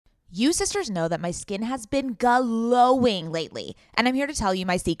You sisters know that my skin has been glowing lately, and I'm here to tell you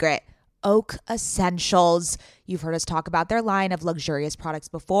my secret. Oak Essentials. You've heard us talk about their line of luxurious products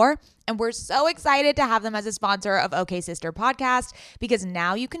before, and we're so excited to have them as a sponsor of OK Sister Podcast because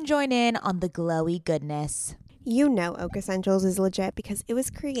now you can join in on the glowy goodness. You know Oak Essentials is legit because it was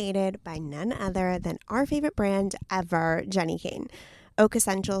created by none other than our favorite brand ever, Jenny Kane. Oak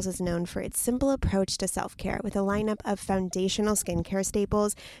Essentials is known for its simple approach to self-care with a lineup of foundational skincare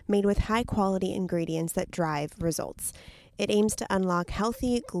staples made with high-quality ingredients that drive results. It aims to unlock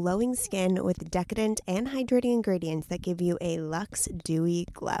healthy, glowing skin with decadent and hydrating ingredients that give you a luxe, dewy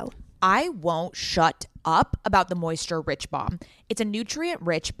glow. I won't shut up about the Moisture Rich Balm. It's a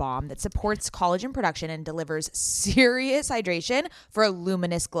nutrient-rich balm that supports collagen production and delivers serious hydration for a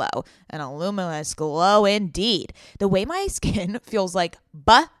luminous glow. And a luminous glow indeed. The way my skin feels like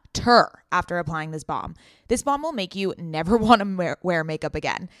butter after applying this balm. This balm will make you never want to wear makeup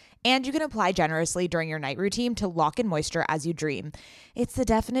again. And you can apply generously during your night routine to lock in moisture as you dream. It's the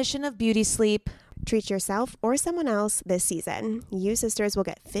definition of beauty sleep. Treat yourself or someone else this season. You sisters will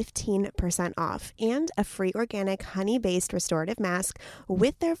get 15% off and a free organic honey-based restorative mask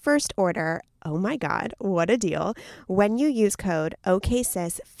with their first order. Oh my God, what a deal. When you use code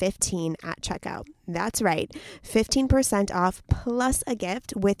OKSIS15 at checkout. That's right, 15% off plus a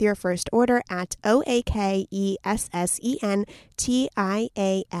gift with your first order at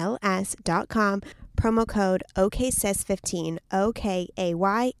OAKESSENTIALS.com. Promo code OKSIS15,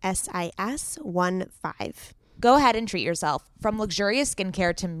 OKAYSIS15. Go ahead and treat yourself. From luxurious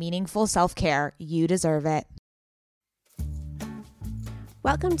skincare to meaningful self-care, you deserve it.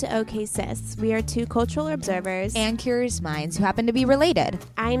 Welcome to OK Sis. We are two cultural observers And curious minds who happen to be related.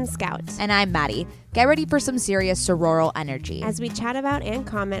 I'm Scout. And I'm Maddie. Get ready for some serious sororal energy. As we chat about and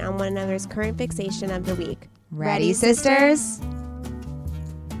comment on one another's current fixation of the week. Ready, sisters?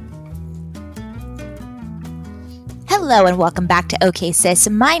 Hello and welcome back to OK Sis.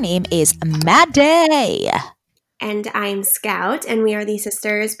 My name is Maddie. And I'm Scout, and we are the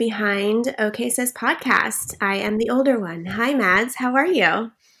sisters behind OK Sis Podcast. I am the older one. Hi, Mads. How are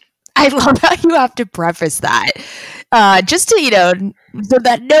you? I love how you have to preface that. Just to, so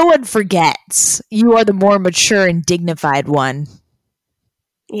that no one forgets you are the more mature and dignified one.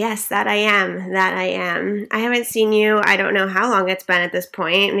 Yes, that I am. I haven't seen you, I don't know how long it's been at this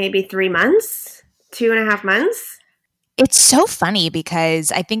point. Maybe 3 months? 2.5 months? It's so funny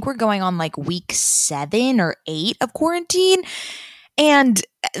because I think we're going on like week 7 or 8 of quarantine, and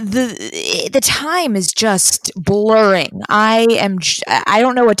the time is just blurring. I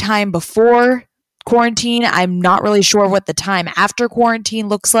don't know a time before quarantine. I'm not really sure what the time after quarantine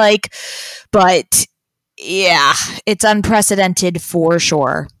looks like, but yeah, it's unprecedented for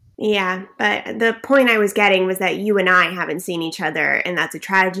sure. Yeah, but the point I was getting was that you and I haven't seen each other, and that's a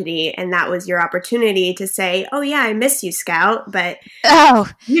tragedy, and that was your opportunity to say, oh yeah, I miss you, Scout, but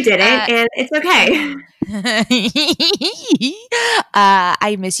you didn't, and it's okay.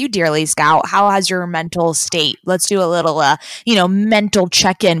 I miss you dearly, Scout. How has your mental state? Let's do a little, mental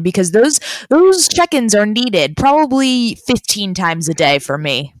check-in, because those check-ins are needed probably 15 times a day for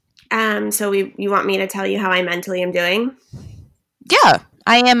me. So you want me to tell you how I mentally am doing? Yeah.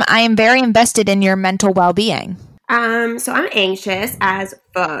 I am very invested in your mental well-being. So I'm anxious as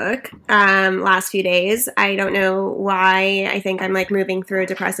fuck. Last few days, I don't know why. I think I'm like moving through a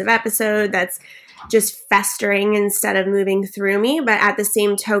depressive episode that's just festering instead of moving through me. But at the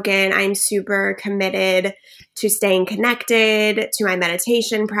same token, I'm super committed to staying connected to my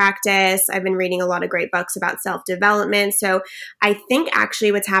meditation practice. I've been reading a lot of great books about self-development. So I think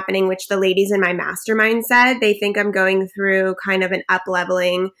actually what's happening, which the ladies in my mastermind said, they think I'm going through kind of an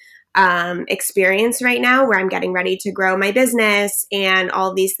up-leveling experience right now where I'm getting ready to grow my business and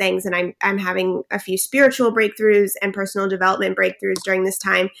all these things. And I'm having a few spiritual breakthroughs and personal development breakthroughs during this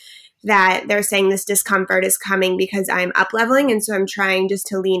time, that they're saying this discomfort is coming because I'm up-leveling. And so I'm trying just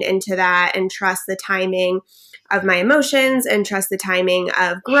to lean into that and trust the timing of my emotions and trust the timing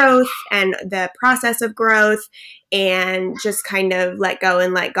of growth and the process of growth, and just kind of let go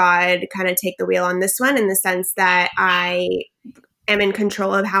and let God kind of take the wheel on this one, in the sense that I am in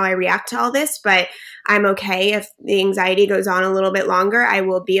control of how I react to all this, but I'm okay. If the anxiety goes on a little bit longer, I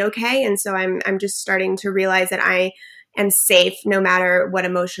will be okay. And so I'm just starting to realize that I am safe no matter what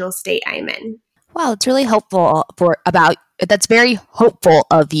emotional state I'm in. Wow, it's really helpful that's very hopeful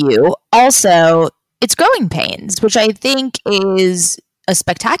of you. Also, it's growing pains, which I think is a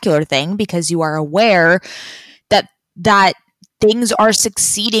spectacular thing because you are aware that things are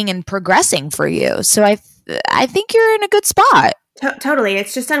succeeding and progressing for you. So I think you're in a good spot. Totally.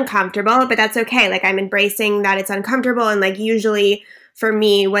 It's just uncomfortable, but that's okay. Like, I'm embracing that it's uncomfortable. And like, usually for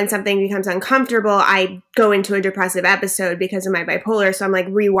me, when something becomes uncomfortable, I go into a depressive episode because of my bipolar. So I'm like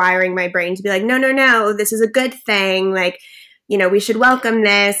rewiring my brain to be like, no, this is a good thing. Like, we should welcome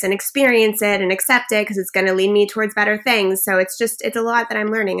this and experience it and accept it because it's going to lead me towards better things. So it's a lot that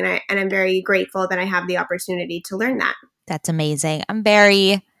I'm learning, and I'm very grateful that I have the opportunity to learn that. That's amazing. I'm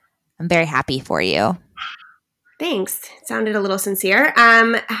very happy for you. Thanks. It sounded a little sincere.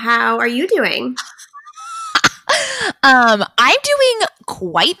 How are you doing? I'm doing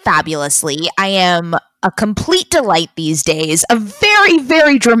quite fabulously. I am a complete delight these days. A very,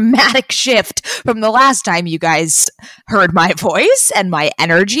 very dramatic shift from the last time you guys heard my voice and my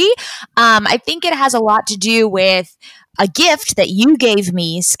energy. I think it has a lot to do with a gift that you gave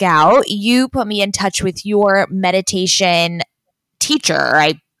me, Scout. You put me in touch with your meditation teacher,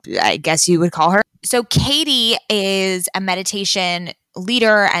 I guess you would call her. So Katie is a meditation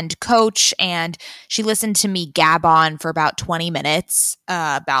leader and coach, and she listened to me gab on for about 20 minutes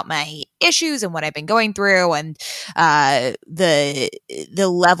about my issues and what I've been going through, and the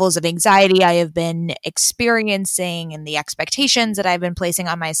levels of anxiety I have been experiencing and the expectations that I've been placing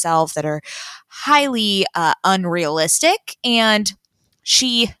on myself that are highly unrealistic. And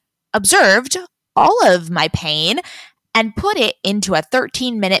she observed all of my pain and put it into a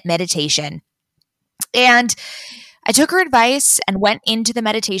 13-minute meditation. And I took her advice and went into the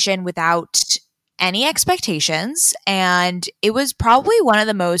meditation without any expectations. And it was probably one of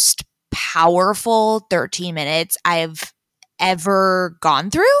the most powerful 13 minutes I've ever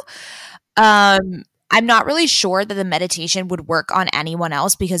gone through. I'm not really sure that the meditation would work on anyone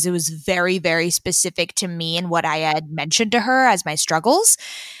else because it was very, very specific to me and what I had mentioned to her as my struggles.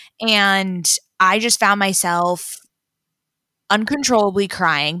 And I just found myself uncontrollably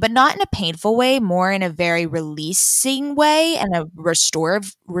crying, but not in a painful way, more in a very releasing way and a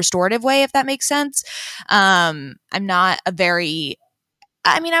restorative way, if that makes sense. I'm not a very,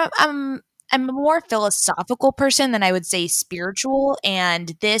 I'm a more philosophical person than I would say spiritual.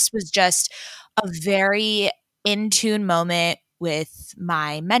 And this was just a very in tune moment with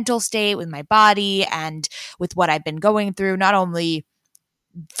my mental state, with my body, and with what I've been going through, not only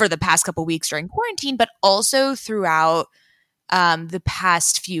for the past couple weeks during quarantine, but also throughout the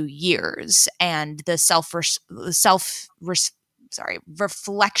past few years, and the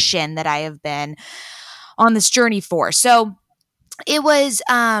reflection that I have been on this journey for. So it was,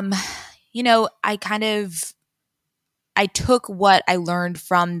 I took what I learned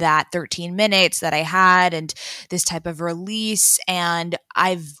from that 13 minutes that I had and this type of release, and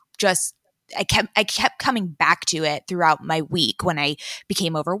I kept coming back to it throughout my week. When I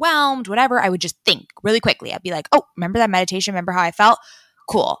became overwhelmed, whatever, I would just think really quickly. I'd be like, oh, remember that meditation? Remember how I felt?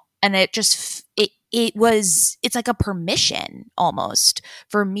 Cool. And it's like a permission almost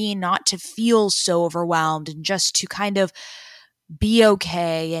for me not to feel so overwhelmed and just to kind of be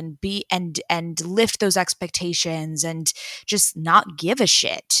okay and lift those expectations and just not give a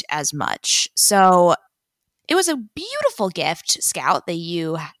shit as much. So it was a beautiful gift, Scout, that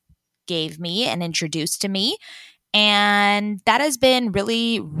you gave me and introduced to me. And that has been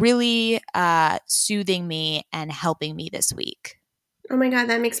really, really soothing me and helping me this week. Oh my God,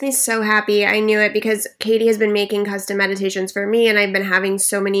 that makes me so happy. I knew it because Katie has been making custom meditations for me, and I've been having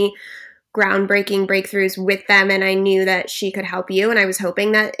so many groundbreaking breakthroughs with them, and I knew that she could help you, and I was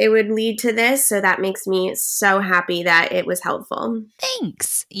hoping that it would lead to this. So that makes me so happy that it was helpful.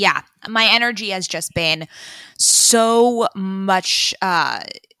 Thanks. Yeah, my energy has just been so much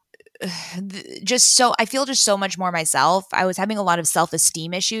I feel just so much more myself. I was having a lot of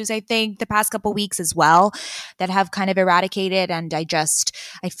self-esteem issues, I think, the past couple weeks as well, that have kind of eradicated. And I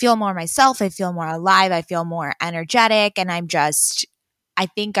feel more myself. I feel more alive. I feel more energetic. And I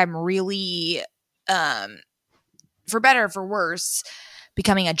think I'm really, for better or for worse,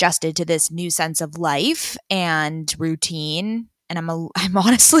 becoming adjusted to this new sense of life and routine. And I'm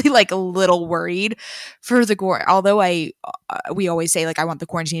honestly like a little worried for although we always say like, I want the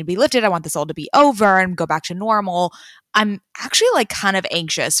quarantine to be lifted, I want this all to be over and go back to normal. I'm actually like kind of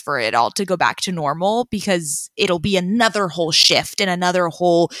anxious for it all to go back to normal, because it'll be another whole shift and another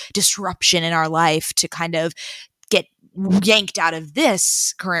whole disruption in our life to kind of get yanked out of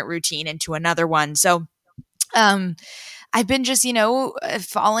this current routine into another one. So, I've been just,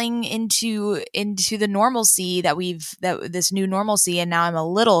 falling into the normalcy this new normalcy, and now I'm a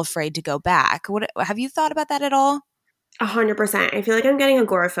little afraid to go back. What have you thought about that at all? 100%. I feel like I'm getting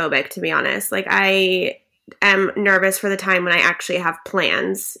agoraphobic, to be honest. Like, I am nervous for the time when I actually have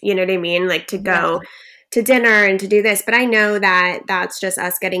plans. You know what I mean? Like to go to dinner and to do this. But I know that that's just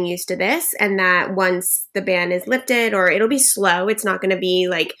us getting used to this, and that once the ban is lifted, or it'll be slow, it's not going to be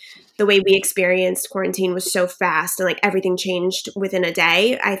like the way we experienced quarantine was so fast and like everything changed within a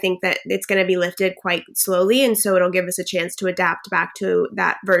day. I think that it's going to be lifted quite slowly. And so it'll give us a chance to adapt back to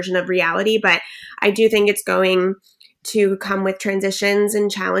that version of reality. But I do think it's going to come with transitions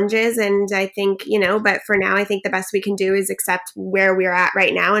and challenges. And I think, but for now, I think the best we can do is accept where we're at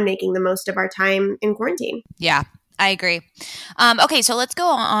right now and making the most of our time in quarantine. Yeah, I agree. Okay, so let's go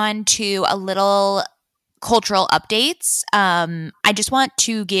on to a little cultural updates. I just want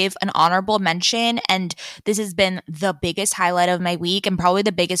to give an honorable mention, and this has been the biggest highlight of my week and probably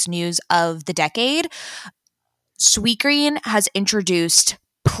the biggest news of the decade. Sweetgreen has introduced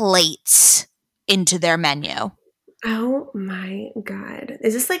plates into their menu. Oh my God.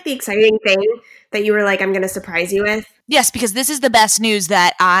 Is this like the exciting thing that you were like, I'm going to surprise you with? Yes, because this is the best news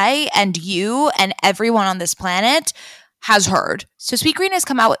that I and you and everyone on this planet has heard. So Sweetgreen has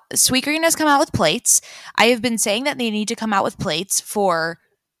come out with plates. I have been saying that they need to come out with plates for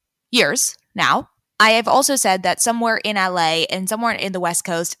years now. I have also said that somewhere in LA and somewhere in the West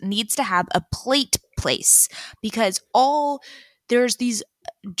Coast needs to have a plate place, because there's these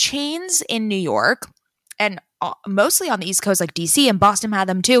chains in New York and mostly on the East Coast, like DC and Boston had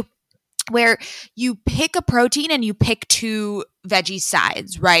them too, where you pick a protein and you pick two veggie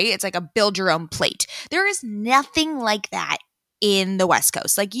sides, right? It's like a build your own plate. There is nothing like that in the West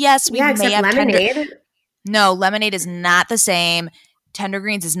Coast. Like, yes, we may have lemonade. No, lemonade is not the same. Tender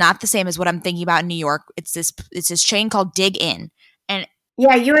Greens is not the same as what I'm thinking about in New York. It's this chain called Dig In. And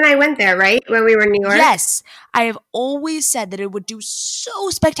yeah, you and I went there, right? When we were in New York? Yes. I have always said that it would do so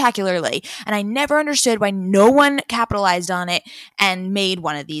spectacularly, and I never understood why no one capitalized on it and made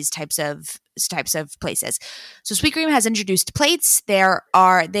one of these types of places. So Sweetgreen has introduced plates.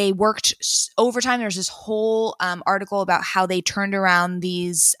 They worked overtime. There's this whole article about how they turned around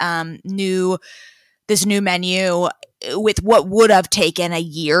this new menu with what would have taken a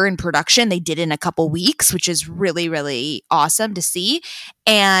year in production. They did in a couple weeks, which is really, really awesome to see.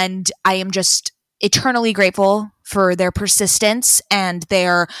 And I am just eternally grateful for their persistence and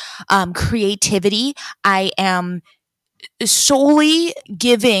their creativity. I am solely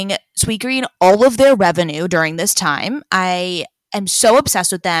giving Sweetgreen all of their revenue during this time. I am so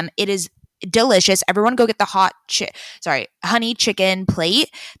obsessed with them. It is delicious. Everyone go get the honey chicken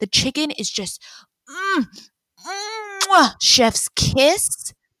plate. The chicken is just chef's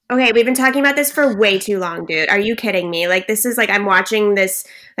kiss. Okay, we've been talking about this for way too long, dude. Are you kidding me? Like, this is like, I'm watching this,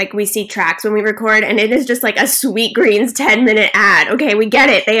 like, we see tracks when we record, and it is just like a Sweetgreen's 10-minute ad. Okay, we get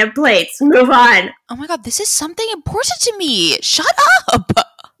it. They have plates. Move on. Oh my God, this is something important to me. Shut up. Oh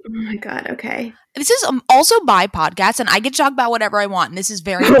my God, okay. This is also my podcast, and I get to talk about whatever I want, and this is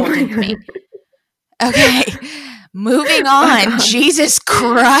very important to me. Okay, moving on. Jesus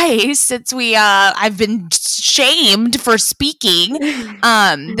Christ, since I've been shamed for speaking.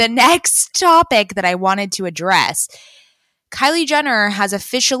 The next topic that I wanted to address, Kylie Jenner has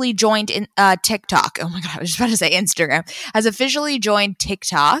officially joined TikTok. Oh my God, I was just about to say Instagram. Has officially joined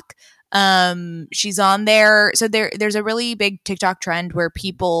TikTok. She's on there. So there's a really big TikTok trend where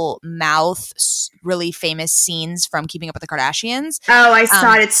people mouth really famous scenes from Keeping Up with the Kardashians. Oh, I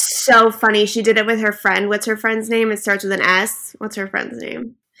saw it. It's so funny. She did it with her friend. What's her friend's name? It starts with an S. What's her friend's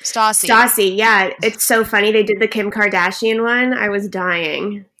name? Stassi. Yeah. It's so funny. They did the Kim Kardashian one. I was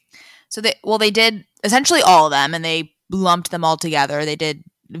dying. So they did essentially all of them, and they lumped them all together. They did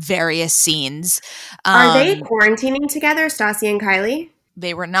various scenes. Are they quarantining together, Stassi and Kylie?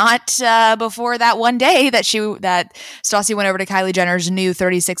 They were not before that one day that Stassi went over to Kylie Jenner's new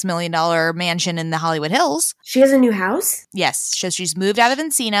 $36 million mansion in the Hollywood Hills. She has a new house? Yes. So she's moved out of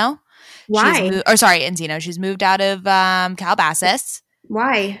Encino. Why? Encino. She's moved out of Calabasas.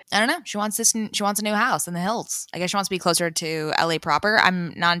 Why? I don't know. She wants a new house in the hills. I guess she wants to be closer to LA proper.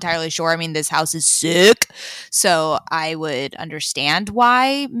 I'm not entirely sure. I mean, this house is sick, so I would understand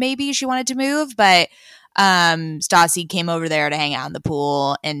why maybe she wanted to move, but Stassi came over there to hang out in the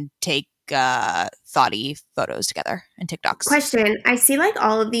pool and take thoughty photos together and TikToks. Question. I see like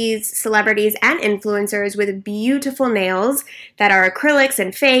all of these celebrities and influencers with beautiful nails that are acrylics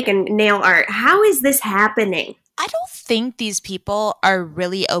and fake and nail art. How is this happening? I don't think these people are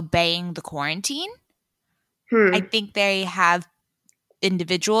really obeying the quarantine. I think they have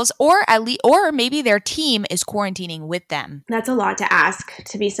individuals or maybe their team is quarantining with them. That's a lot to ask,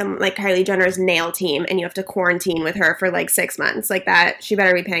 to be some like Kylie Jenner's nail team and you have to quarantine with her for like 6 months like that. She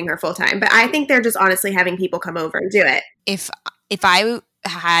better be paying her full time. But I think they're just honestly having people come over and do it. If I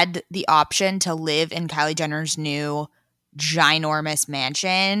had the option to live in Kylie Jenner's new ginormous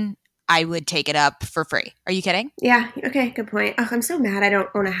mansion, I would take it up for free. Are you kidding? Yeah. Okay. Good point. Oh, I'm so mad I don't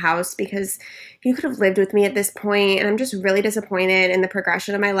own a house because you could have lived with me at this point, and I'm just really disappointed in the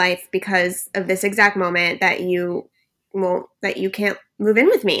progression of my life because of this exact moment that you can't move in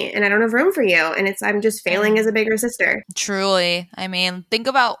with me, and I don't have room for you, and I'm just failing as a bigger sister. Truly. I mean, think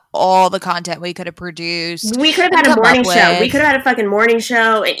about all the content we could have produced. We could have had a morning show. We could have had a fucking morning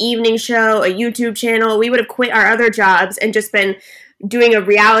show, an evening show, a YouTube channel. We would have quit our other jobs and just been doing a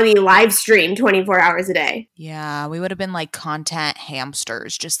reality live stream 24 hours a day. Yeah, we would have been like content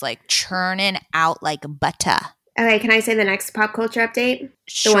hamsters, just like churning out like butter. Okay, can I say the next pop culture update?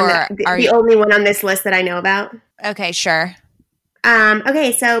 Sure. The only one on this list that I know about. Okay, sure.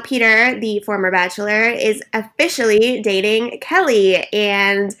 Okay, so Peter, the former bachelor, is officially dating Kelly,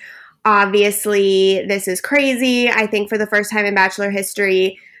 and obviously this is crazy. I think for the first time in Bachelor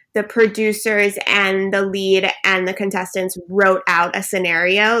history, the producers and the lead and the contestants wrote out a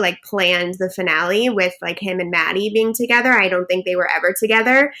scenario, like planned the finale with like him and Maddie being together. I don't think they were ever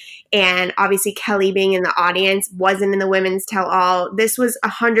together. And obviously Kelly being in the audience wasn't in the women's tell-all. This was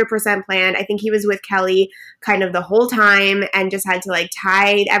 100% planned. I think he was with Kelly kind of the whole time and just had to like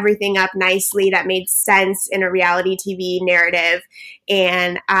tie everything up nicely that made sense in a reality TV narrative.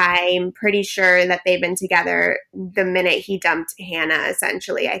 And I'm pretty sure that they've been together the minute he dumped Hannah,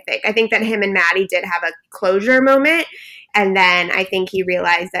 essentially, I think that him and Maddie did have a closure moment. And then I think he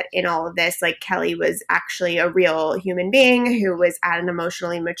realized that in all of this, like Kelly was actually a real human being who was at an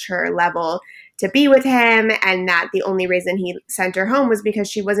emotionally mature level to be with him, and that the only reason he sent her home was because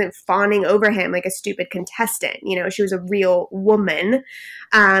she wasn't fawning over him like a stupid contestant. You know, she was a real woman.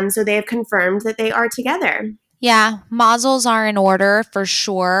 So they have confirmed that they are together. Yeah, mazzles are in order for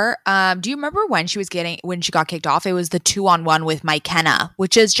sure. Do you remember when she got kicked off? It was the 2-on-1 with Mike Kenna,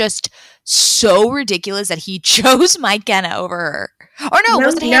 which is just so ridiculous that he chose Mike Kenna over her. Or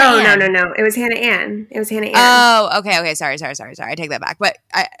was it Hannah Ann? No. It was Hannah Ann. Oh, okay. Sorry. I take that back. But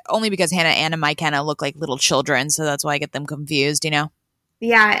only because Hannah Ann and Mike Kenna look like little children, so that's why I get them confused, you know?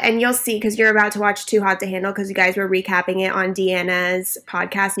 Yeah, and you'll see, because you're about to watch Too Hot to Handle, because you guys were recapping it on Deanna's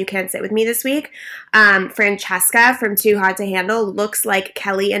podcast, You Can't Sit With Me, this week. Francesca from Too Hot to Handle looks like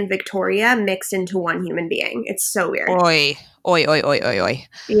Kelly and Victoria mixed into one human being. It's so weird. Oi.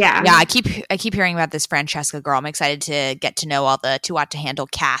 Yeah. Yeah, I keep hearing about this Francesca girl. I'm excited to get to know all the Too Hot to Handle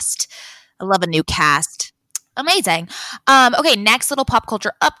cast. I love a new cast. Amazing. Okay, next little pop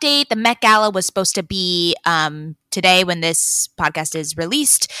culture update. The Met Gala was supposed to be today when this podcast is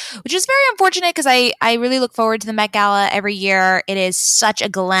released, which is very unfortunate because I really look forward to the Met Gala every year. It is such a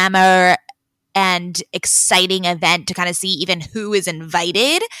glamour and exciting event to kind of see even who is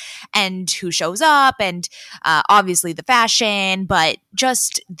invited and who shows up, and obviously the fashion, but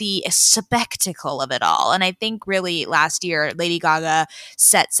just the spectacle of it all. And I think really last year Lady Gaga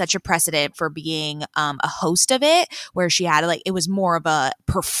set such a precedent for being a host of it, where she had it was more of a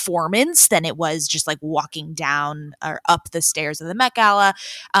performance than it was just like walking down or up the stairs of the Met Gala.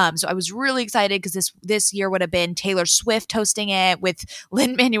 So I was really excited because this year would have been Taylor Swift hosting it with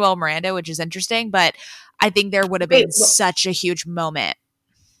Lin-Manuel Miranda, which is interesting. But I think there would have been such a huge moment.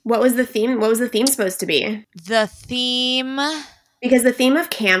 What was the theme? What was the theme supposed to be? The theme... Because the theme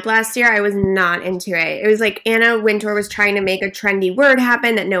of camp last year, I was not into it. It was like Anna Wintour was trying to make a trendy word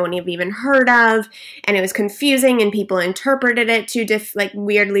happen that no one had even heard of, and it was confusing, and people interpreted it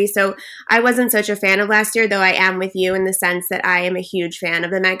weirdly. So I wasn't such a fan of last year, though I am with you in the sense that I am a huge fan of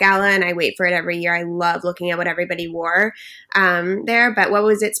the Met Gala, and I wait for it every year. I love looking at what everybody wore there. But what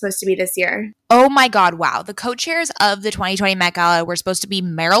was it supposed to be this year? Oh my God, wow. The co-chairs of the 2020 Met Gala were supposed to be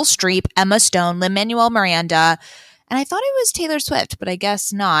Meryl Streep, Emma Stone, Lin-Manuel Miranda, and I thought it was Taylor Swift, but I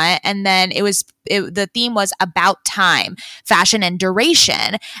guess not. And then the theme was about time, fashion, and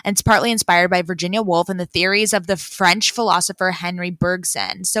duration. And it's partly inspired by Virginia Woolf and the theories of the French philosopher Henry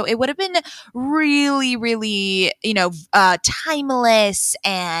Bergson. So it would have been really, really, timeless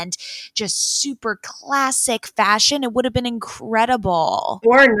and just super classic fashion. It would have been incredible.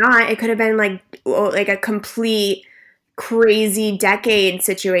 Or not. It could have been like a complete crazy decade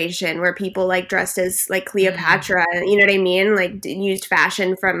situation where people like dressed as like Cleopatra, you know what I mean? Like used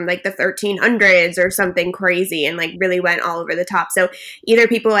fashion from like the 1300s or something crazy and like really went all over the top. So either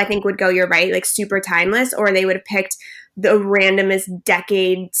people I think would go, you're right, like super timeless, or they would have picked the randomest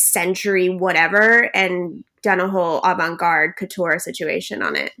decade, century, whatever, and done a whole avant-garde couture situation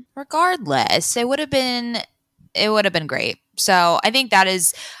on it. Regardless, it would have been great. So I think that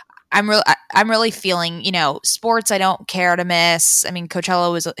is... I'm really feeling, sports I don't care to miss. I mean,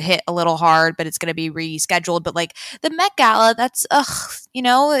 Coachella was hit a little hard, but it's going to be rescheduled. But like the Met Gala, that's,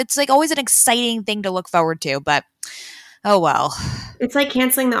 it's like always an exciting thing to look forward to. But Oh, well. It's like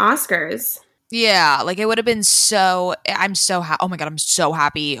canceling the Oscars. Yeah, like it would have been I'm so oh my God, I'm so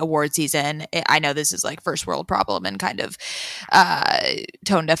happy award season. I know this is like first world problem and kind of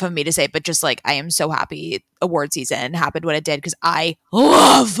tone deaf of me to say, but just like I am so happy award season happened when it did because I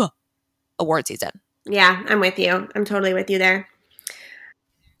love award season. Yeah, I'm with you. I'm totally with you there.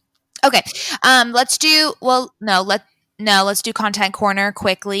 Okay. Let's do content corner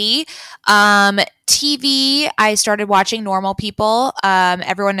quickly. TV, I started watching Normal People.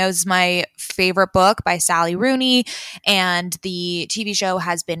 Everyone knows my favorite book by Sally Rooney, and the TV show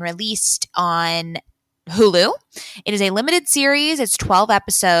has been released on Hulu. It is a limited series. It's 12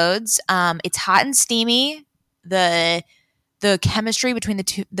 episodes. It's hot and steamy. The chemistry between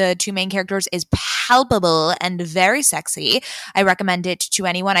the two main characters is palpable and very sexy. I recommend it to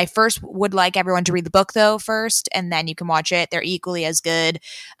anyone. I first would like everyone to read the book though first, and then you can watch it. They're equally as good.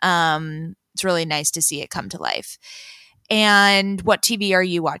 It's really nice to see it come to life. And what TV are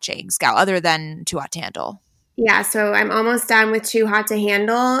you watching, Scout, other than Too Hot to Handle? Yeah, so I'm almost done with Too Hot to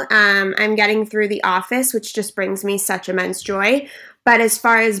Handle. I'm getting through The Office, which just brings me such immense joy. But as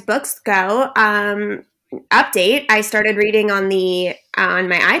far as books go, update, I started reading on my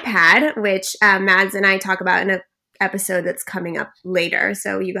iPad, which Mads and I talk about in a episode that's coming up later,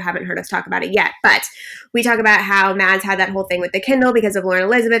 so you haven't heard us talk about it yet, but we talk about how Mads had that whole thing with the Kindle because of Lauren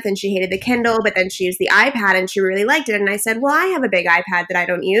Elizabeth, and she hated the Kindle, but then she used the iPad and she really liked it. And I said, well, I have a big iPad that I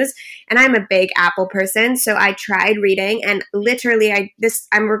don't use, and I'm a big Apple person, so I tried reading, and literally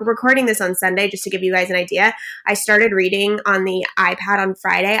I'm recording this on Sunday just to give you guys an idea. I started reading on the iPad on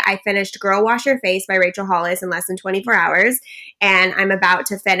Friday. I finished Girl Wash Your Face by Rachel Hollis in less than 24 hours, and I'm about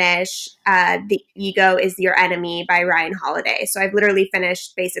to finish The Ego is Your Enemy by Ryan Holiday. So I've literally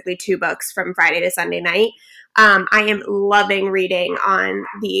finished basically 2 books from Friday to Sunday night. I am loving reading on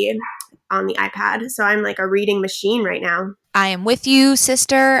the iPad. So I'm like a reading machine right now. I am with you,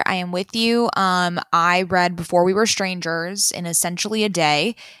 sister. I am with you. I read Before We Were Strangers in essentially a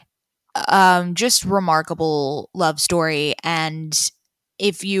day. Just remarkable love story. And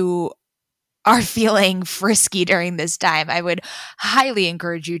if you are feeling frisky during this time, I would highly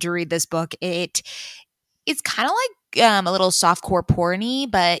encourage you to read this book. It's kind of like a little softcore porny,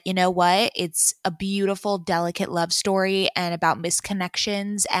 but you know what? It's a beautiful, delicate love story and about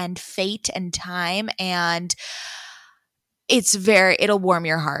misconnections and fate and time, and it'll warm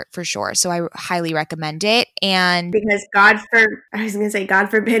your heart for sure. So I highly recommend it. And because God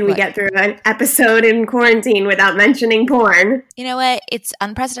forbid we get through an episode in quarantine without mentioning porn. You know what? It's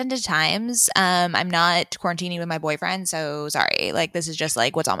unprecedented times. I'm not quarantining with my boyfriend, so sorry. Like this is just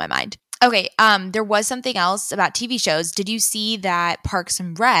like what's on my mind. Okay, there was something else about TV shows. Did you see that Parks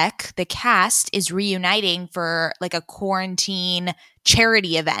and Rec, the cast, is reuniting for like a quarantine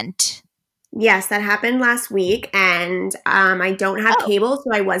charity event? Yes, that happened last week, and I don't have cable,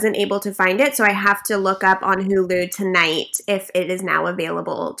 so I wasn't able to find it. So I have to look up on Hulu tonight if it is now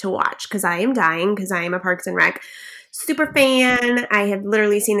available to watch, because I am dying, because I am a Parks and Rec super fan. I have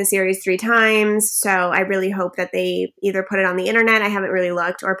literally seen the series 3 times, so I really hope that they either put it on the internet, I haven't really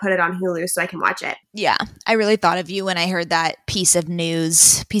looked, or put it on Hulu so I can watch it. Yeah, I really thought of you when I heard that piece of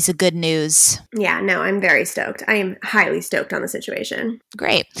good news. Yeah, no, I'm very stoked. I am highly stoked on the situation.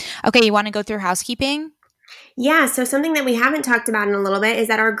 Great. Okay, you want to go through housekeeping? Yeah, so something that we haven't talked about in a little bit is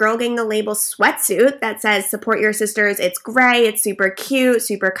that our Girl Gang the Label sweatsuit that says support your sisters, it's gray, it's super cute,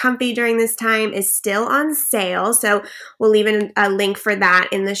 super comfy during this time, is still on sale. So we'll leave a link for that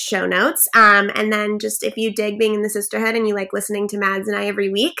in the show notes. And then just if you dig being in the sisterhood and you like listening to Mads and I every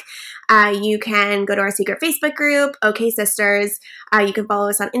week, you can go to our secret Facebook group, OK Sisters. You can follow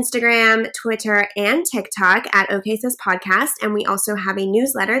us on Instagram, Twitter, and TikTok at OK Sis Podcast. And we also have a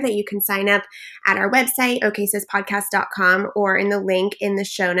newsletter that you can sign up at our website, oksispodcast.com, or in the link in the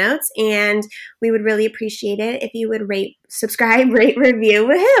show notes. And we would really appreciate it if you would subscribe, rate, review,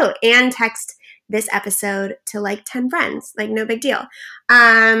 woohoo, and text this episode to like 10 friends, like no big deal.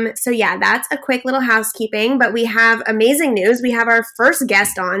 So yeah, that's a quick little housekeeping, but we have amazing news. We have our first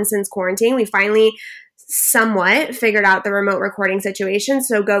guest on since quarantine. We finally somewhat figured out the remote recording situation,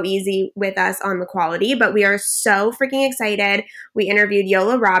 so go easy with us on the quality, but we are so freaking excited. We interviewed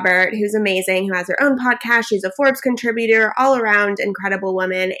Yola Robert, who's amazing, who has her own podcast. She's a Forbes contributor, all around incredible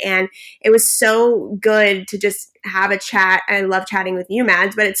woman, and it was so good to just have a chat. I love chatting with you,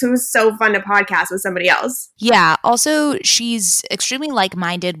 Mads, but it was so fun to podcast with somebody else. Yeah, also she's extremely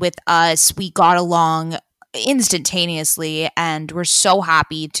like-minded with us. We got along instantaneously, and we're so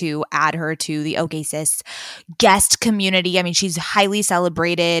happy to add her to the OK Sis guest community. I mean, she's highly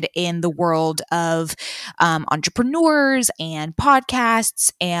celebrated in the world of entrepreneurs and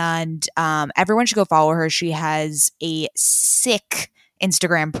podcasts, and everyone should go follow her. She has a sick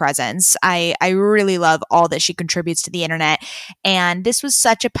Instagram presence. I really love all that she contributes to the internet, and this was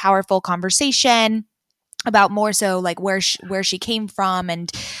such a powerful conversation about more so like where she came from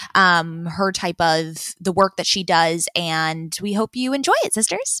and her type of the work that she does. And we hope you enjoy it,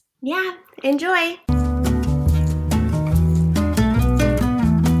 sisters. Yeah, enjoy.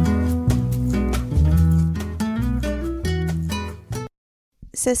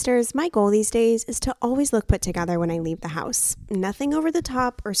 Sisters, my goal these days is to always look put together when I leave the house. Nothing over the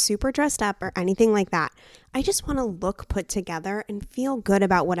top or super dressed up or anything like that. I just want to look put together and feel good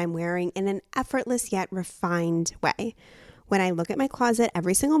about what I'm wearing in an effortless yet refined way. When I look at my closet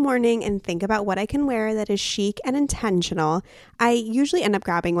every single morning and think about what I can wear that is chic and intentional, I usually end up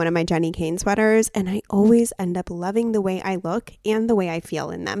grabbing one of my Jenni Kayne sweaters, and I always end up loving the way I look and the way I feel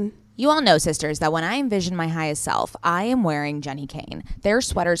in them. You all know, sisters, that when I envision my highest self, I am wearing Jenni Kayne. Their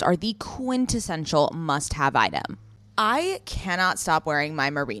sweaters are the quintessential must-have item. I cannot stop wearing my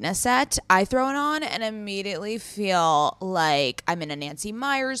Marina set. I throw it on and immediately feel like I'm in a Nancy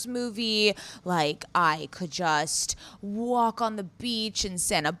Meyers movie, like I could just walk on the beach in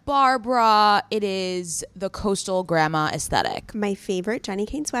Santa Barbara. It is the coastal grandma aesthetic. My favorite Jenni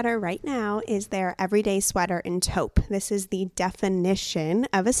Kayne sweater right now is their everyday sweater in taupe. This is the definition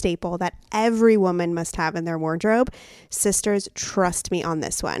of a staple that every woman must have in their wardrobe. Sisters, trust me on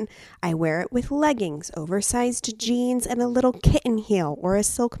this one. I wear it with leggings, oversized jeans, and a little kitten heel or a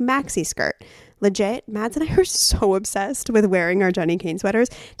silk maxi skirt. Legit, Mads and I are so obsessed with wearing our Jenni Kayne sweaters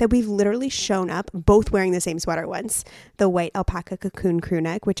that we've literally shown up both wearing the same sweater once. The white alpaca cocoon crew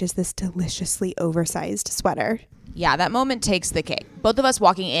neck, which is this deliciously oversized sweater. Yeah, that moment takes the cake. Both of us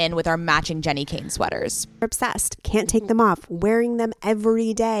walking in with our matching Jenni Kayne sweaters. We're obsessed. Can't take them off. Wearing them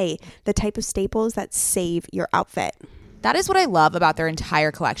every day. The type of staples that save your outfit. That is what I love about their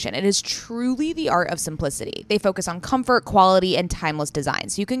entire collection. It is truly the art of simplicity. They focus on comfort, quality, and timeless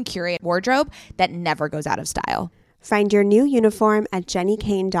designs. You can curate a wardrobe that never goes out of style. Find your new uniform at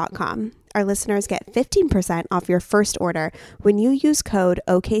jennikayne.com. Our listeners get 15% off your first order when you use code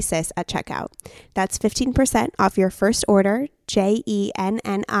OKSIS at checkout. That's 15% off your first order,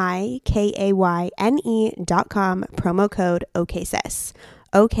 JENNIKAYNE.com, promo code OKSIS.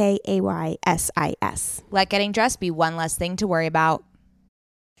 OKAYSIS. Let getting dressed be one less thing to worry about.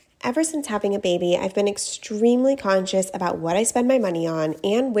 Ever since having a baby, I've been extremely conscious about what I spend my money on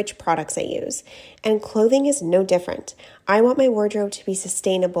and which products I use. And clothing is no different. I want my wardrobe to be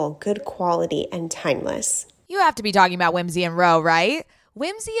sustainable, good quality, and timeless. You have to be talking about Whimsy and Row, right?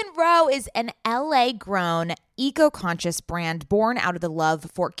 Whimsy and Row is an LA-grown, eco-conscious brand born out of the love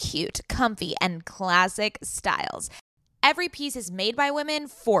for cute, comfy, and classic styles. Every piece is made by women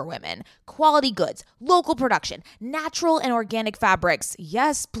for women. Quality goods, local production, natural and organic fabrics.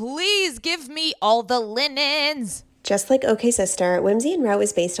 Yes, please give me all the linens. Just like OK Sister, Whimsy and Row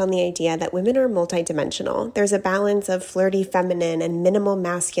is based on the idea that women are multidimensional. There's a balance of flirty feminine and minimal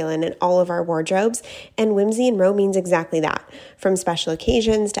masculine in all of our wardrobes, and Whimsy and Row means exactly that. From special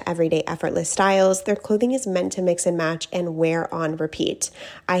occasions to everyday effortless styles, their clothing is meant to mix and match and wear on repeat.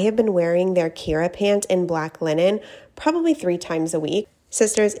 I have been wearing their Kira pant in black linen probably 3 times a week.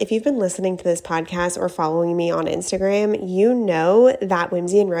 Sisters, if you've been listening to this podcast or following me on Instagram, you know that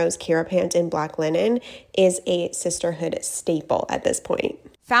Whimsy and Row's Kira pant in black linen is a sisterhood staple at this point.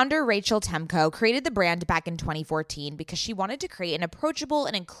 Founder Rachel Temko created the brand back in 2014 because she wanted to create an approachable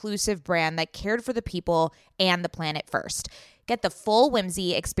and inclusive brand that cared for the people and the planet first. Get the full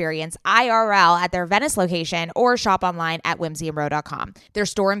Whimsy experience IRL at their Venice location or shop online at whimsyandrow.com. Their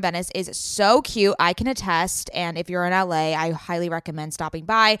store in Venice is so cute, I can attest, and if you're in LA, I highly recommend stopping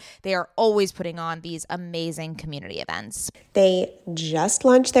by. They are always putting on these amazing community events. They just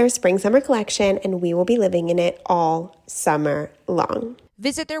launched their spring-summer collection, and we will be living in it all summer long.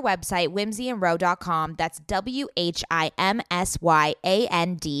 Visit their website, whimsyandrow.com. That's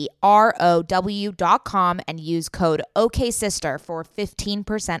WHIMSYANDROW.com and use code OKSister for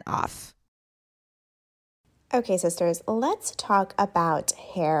 15% off. Okay, sisters, let's talk about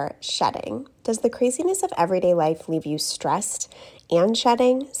hair shedding. Does the craziness of everyday life leave you stressed and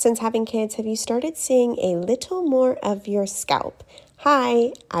shedding? Since having kids, have you started seeing a little more of your scalp?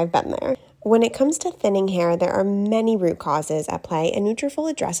 Hi, I've been there. When it comes to thinning hair, there are many root causes at play, and Nutrafol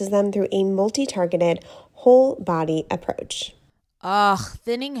addresses them through a multi-targeted, whole-body approach. Ugh,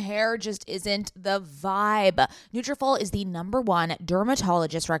 thinning hair just isn't the vibe. Nutrafol is the #1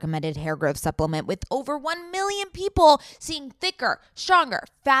 dermatologist recommended hair growth supplement with over 1 million people seeing thicker, stronger,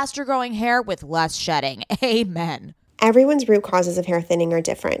 faster growing hair with less shedding. Amen. Everyone's root causes of hair thinning are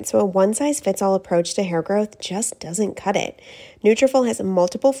different, so a one-size-fits-all approach to hair growth just doesn't cut it. Nutrafol has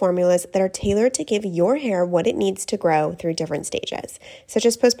multiple formulas that are tailored to give your hair what it needs to grow through different stages, such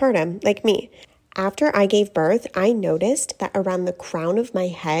as postpartum, like me. After I gave birth, I noticed that around the crown of my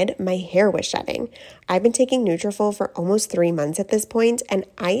head, my hair was shedding. I've been taking Nutrafol for almost 3 months at this point, and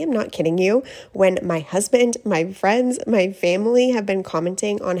I am not kidding you when my husband, my friends, my family have been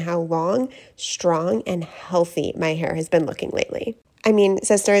commenting on how long, strong, and healthy my hair has been looking lately. I mean,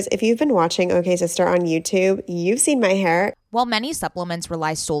 sisters, if you've been watching OK Sister on YouTube, you've seen my hair. While many supplements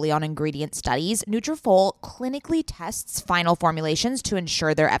rely solely on ingredient studies, Nutrafol clinically tests final formulations to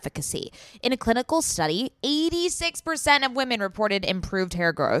ensure their efficacy. In a clinical study, 86% of women reported improved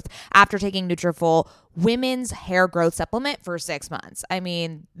hair growth after taking Nutrafol women's hair growth supplement for 6 months. I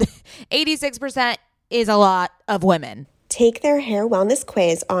mean, 86% is a lot of women. Take their hair wellness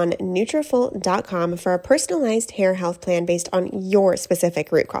quiz on Nutrafol.com for a personalized hair health plan based on your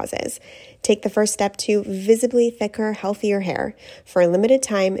specific root causes. Take the first step to visibly thicker, healthier hair. For a limited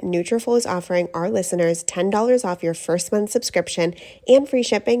time, Nutrafol is offering our listeners $10 off your first month subscription and free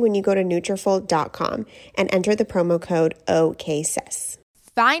shipping when you go to Nutrafol.com and enter the promo code OKSIS.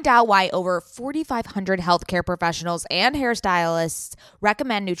 Find out why over 4,500 healthcare professionals and hairstylists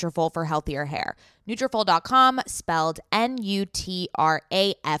recommend Nutrafol for healthier hair. Nutrafol.com, spelled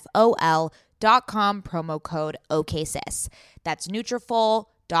Nutrafol.com, promo code OKSIS. That's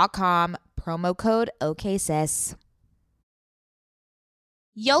Nutrafol.com, promo code OKSIS.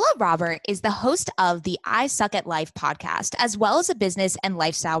 Yola Robert is the host of the I Suck at Life podcast, as well as a business and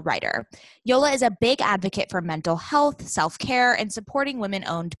lifestyle writer. Yola is a big advocate for mental health, self-care, and supporting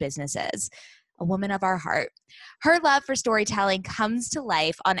women-owned businesses. A woman of our heart. Her love for storytelling comes to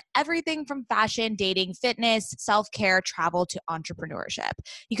life on everything from fashion, dating, fitness, self-care, travel, to entrepreneurship.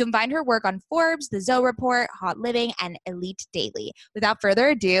 You can find her work on Forbes, The Zoe Report, Hot Living, and Elite Daily. Without further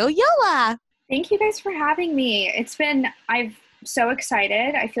ado, Yola! Thank you guys for having me. I've so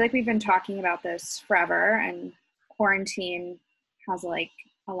excited. I feel like we've been talking about this forever, and quarantine has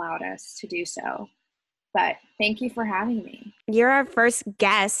allowed us to do so. But thank you for having me. You're our first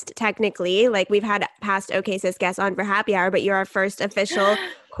guest, technically. We've had past OK Sis guests on for happy hour, but you're our first official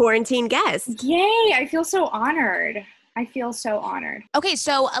quarantine guest. Yay! I feel so honored. Okay,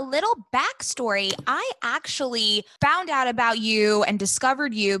 so a little backstory. I actually found out about you and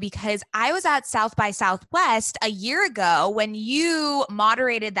discovered you because I was at South by Southwest a year ago when you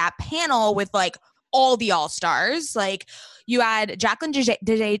moderated that panel with all the all-stars. You had Jacqueline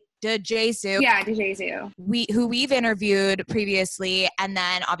DeJesu. Yeah, DeJesu. Who we've interviewed previously, and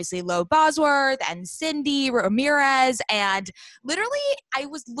then obviously Lo Bosworth and Cindy Ramirez, and literally I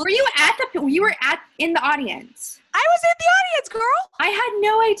was looking. You were in the audience? I was in the audience, girl. I had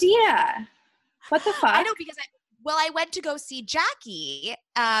no idea. What the fuck? I know, because I went to go see Jackie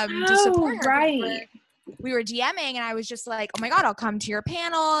to support her. Right. We were DMing, and I was just like, oh my God, I'll come to your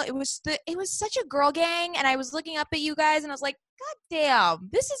panel. It was such a girl gang, and I was looking up at you guys, and I was like, God damn,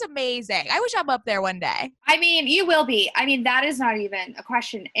 this is amazing. I wish I'm up there one day. I mean, you will be. I mean, that is not even a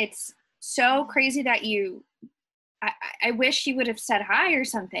question. It's so crazy that I wish you would have said hi or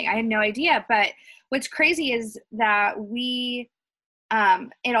something. I had no idea. But what's crazy is that it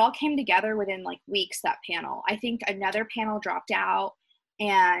all came together within weeks, that panel. I think another panel dropped out,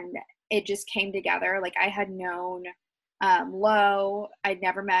 and it just came together. I had known Lo. I'd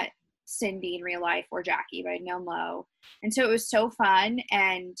never met Cindy in real life or Jackie, but I'd known Lo. And so it was so fun.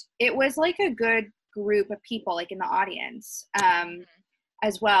 And it was a good group of people in the audience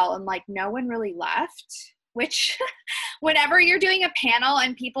as well. And no one really left, which whenever you're doing a panel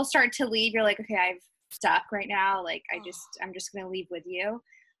and people start to leave, you're like, okay, I'm stuck right now. I'm just going to leave with you.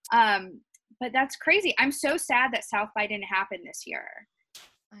 But that's crazy. I'm so sad that South by didn't happen this year.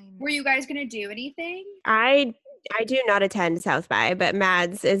 Were you guys going to do anything? I do not attend South by, but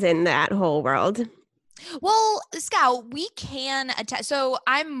Mads is in that whole world. Well, Scout, we can attend. So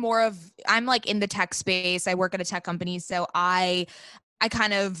I'm in the tech space. I work at a tech company. So I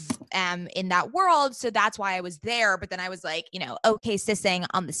kind of am in that world. So that's why I was there. But then I was okay, sissing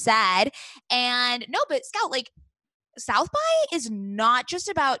on the set. And no, but Scout, South by is not just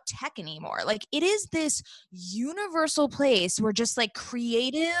about tech anymore. It is this universal place where just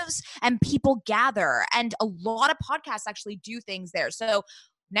creatives and people gather, and a lot of podcasts actually do things there. So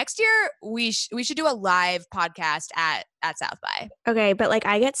next year we should do a live podcast at South by. Okay, but like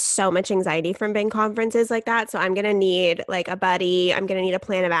I get so much anxiety from big conferences like that, so I'm gonna need like a buddy. I'm gonna need a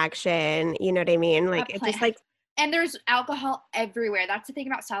plan of action. You know what I mean? Like it's just like, and there's alcohol everywhere. That's the thing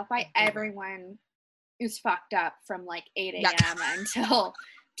about South by. Everyone is fucked up from like 8 a.m. until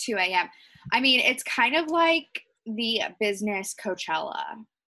 2 a.m. I mean, it's kind of like the business Coachella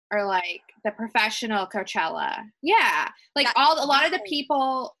or like the professional Coachella. Yeah. Like a lot of the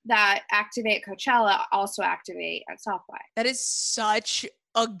people that activate Coachella also activate at South by. That is such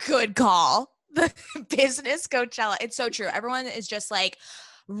a good call. The business Coachella. It's so true. Everyone is just like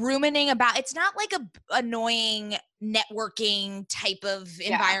ruminating about, it's not like a annoying networking type of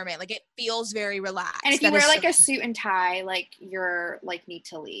environment. Like it feels very relaxed. And if you wear like a suit and tie, like you're like need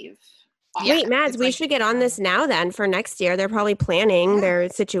to leave. Wait, Mads, we should get on this now then for next year. They're probably planning their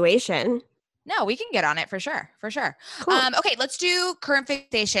situation. No, we can get on it for sure. For sure. Cool. Okay, let's do current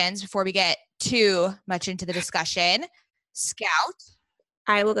fixations before we get too much into the discussion. Scout.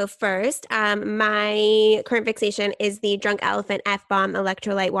 I will go first. My current fixation is the Drunk Elephant F-Bomb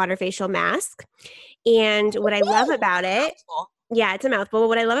Electrolyte Water Facial Mask. And what I love about it, yeah, it's a mouthful. But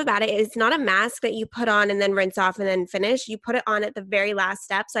what I love about it is it's not a mask that you put on and then rinse off and then finish. You put it on at the very last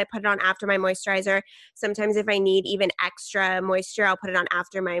step. So I put it on after my moisturizer. Sometimes if I need even extra moisture, I'll put it on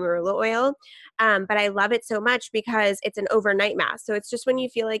after my marula oil. But I love it so much because it's an overnight mask. So it's just when you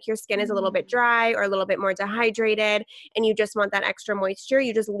feel like your skin is a little bit dry or a little bit more dehydrated and you just want that extra moisture,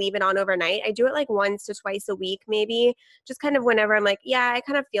 you just leave it on overnight. I do it like once to twice a week, maybe just kind of whenever I'm like, yeah, I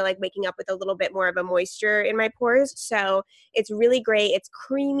kind of feel like waking up with a little bit more of a moisture in my pores. So it's really great. It's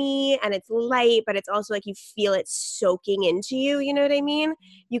creamy and it's light, but it's also like you feel it soaking into you. You know what I mean?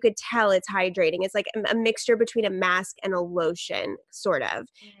 You could tell it's hydrating. It's like a mixture between a mask and a lotion, sort of.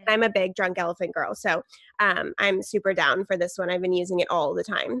 And I'm a big Drunk Elephant girl. So I'm super down for this one. I've been using it all the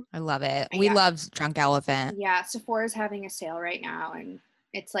time. I love it. We love Drunk Elephant. Yeah, Sephora's having a sale right now and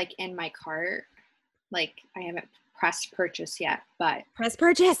it's like in my cart. Like I haven't pressed purchase yet, but press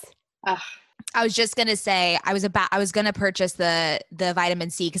purchase. I was just gonna say I was gonna purchase the vitamin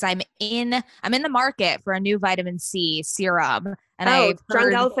C because I'm in the market for a new vitamin C serum. And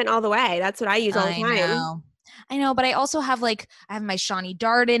Drunk Elephant all the way. That's what I use all the time. I know, but I also have I have my Shawnee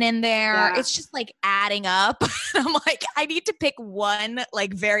Darden in there. Yeah. It's just like adding up. I'm like, I need to pick one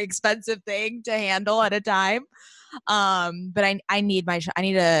like very expensive thing to handle at a time. But I need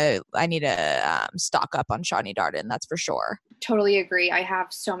to stock up on Shawnee Darden. That's for sure. Totally agree. I have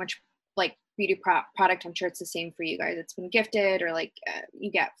so much like beauty product. I'm sure it's the same for you guys. It's been gifted or like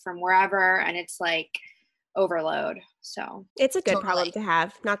you get from wherever, and it's like overload. So it's a good problem to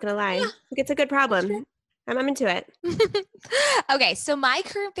have. Not gonna lie, it's a good problem. I'm into it. Okay, so my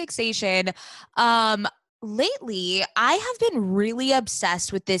current fixation, lately, I have been really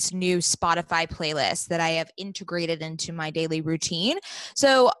obsessed with this new Spotify playlist that I have integrated into my daily routine.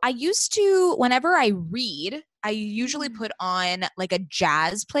 So I used to, whenever I read, I usually put on like a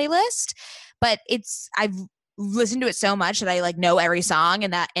jazz playlist, but I've listened to it so much that I like know every song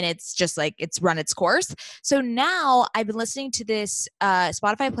and it's just like it's run its course. So now I've been listening to this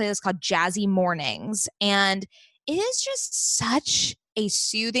Spotify playlist called Jazzy Mornings, and it is just such a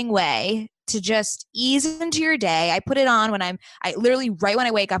soothing way to just ease into your day. I put it on when I literally right when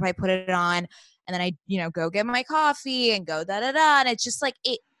I wake up, I put it on, and then I go get my coffee and go da-da-da. And it's just like,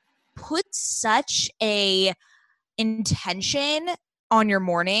 it puts such a intention on your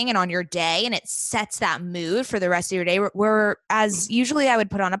morning and on your day, and it sets that mood for the rest of your day. Whereas usually I would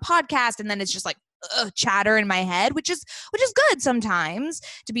put on a podcast and then it's just like chatter in my head, which is good sometimes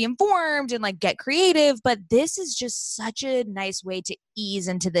to be informed and like get creative. But this is just such a nice way to ease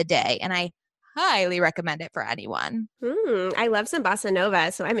into the day, and I highly recommend it for anyone. I love some bossa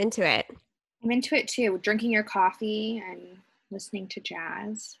nova, so I'm into it. I'm into it too. Drinking your coffee and listening to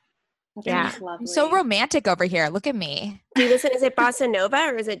jazz. Yeah, I'm so romantic over here. Look at me. Do you listen? Is it bossa nova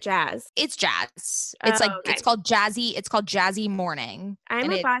or is it jazz? It's jazz. It's it's called jazzy. It's called Jazzy Morning.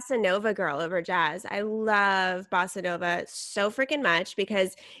 I'm a bossa nova girl over jazz. I love bossa nova so freaking much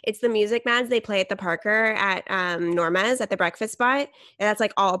because it's the music Mads they play at the Parker at Norma's at the breakfast spot, and that's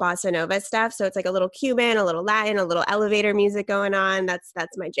like all bossa nova stuff. So it's like a little Cuban, a little Latin, a little elevator music going on. That's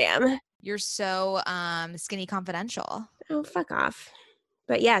my jam. You're so skinny confidential. Oh, fuck off.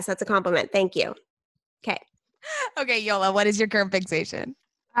 But yes, that's a compliment. Thank you. Okay. Okay, Yola, what is your current fixation?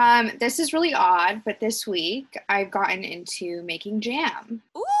 This is really odd, but this week I've gotten into making jam.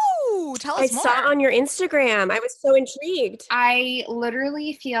 Ooh, tell us more. I saw on your Instagram. I was so intrigued. I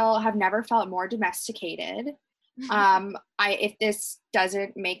literally have never felt more domesticated. If this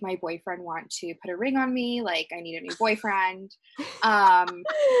doesn't make my boyfriend want to put a ring on me, like I need a new boyfriend.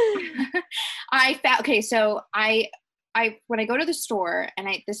 So I when I go to the store, and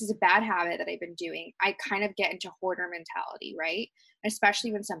this is a bad habit that I've been doing, I kind of get into hoarder mentality, right?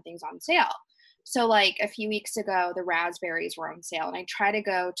 Especially when something's on sale. So like a few weeks ago, the raspberries were on sale, and I try to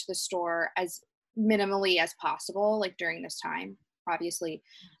go to the store as minimally as possible, like during this time, obviously.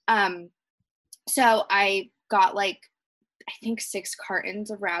 So I got like, I think 6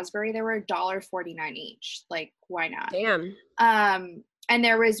 cartons of raspberry. They were $1.49 each. Like, why not? Damn. And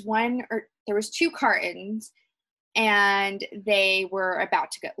there was 2 cartons, and they were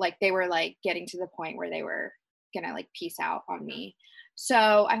about to go, like, they were like getting to the point where they were gonna like peace out on me. So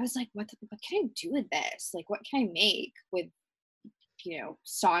I was like, what can I do with this? Like, what can I make with,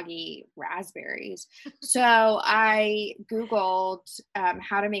 soggy raspberries? So I Googled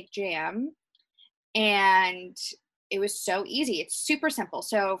how to make jam, and it was so easy. It's super simple.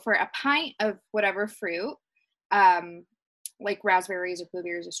 So for a pint of whatever fruit, like raspberries or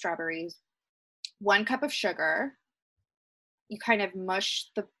blueberries or strawberries, 1 cup of sugar. You kind of mush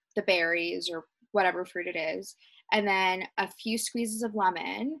the berries or whatever fruit it is, and then a few squeezes of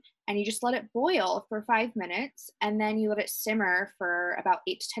lemon, and you just let it boil for 5 minutes, and then you let it simmer for about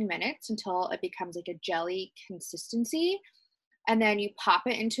 8 to 10 minutes until it becomes like a jelly consistency. And then you pop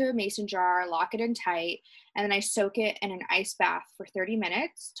it into a mason jar, lock it in tight, and then I soak it in an ice bath for 30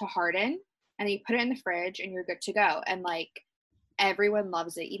 minutes to harden, and then you put it in the fridge and you're good to go. And like, everyone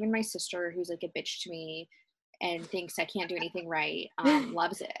loves it. Even my sister, who's like a bitch to me and thinks I can't do anything right,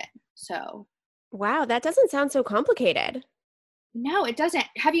 loves it. So. Wow, that doesn't sound so complicated. No, it doesn't.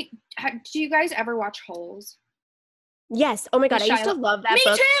 Do you guys ever watch Holes? Yes. Oh my God, I used to love that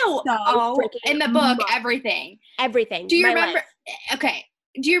book. Me too. So in the book, everything. Everything. Do you remember? Okay.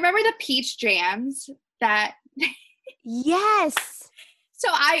 Do you remember the peach jams that? Yes. So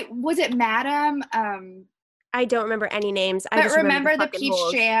was it Madam? I don't remember any names. I just remember the peach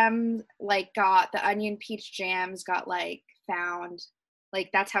jam, like the onion peach jams got like found. Like,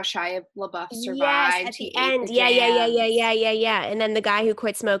 that's how Shia LaBeouf survived. Yes, at the end. Yeah. And then the guy who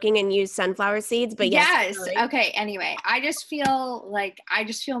quit smoking and used sunflower seeds. But yes. Okay. Anyway, I just feel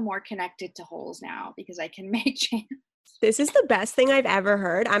more connected to Holes now because I can make jam. This is the best thing I've ever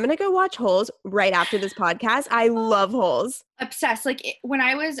heard. I'm gonna go watch Holes right after this podcast. I love Holes. Obsessed. Like, when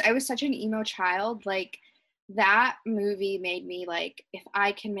I was such an emo child. Like, that movie made me like, if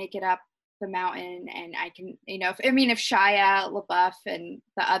I can make it up the mountain, and I can, if Shia LaBeouf and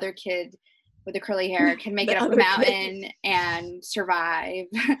the other kid with the curly hair can make it up the mountain and survive,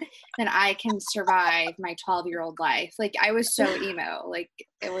 then I can survive my 12-year-old life. Like, I was so emo. Like,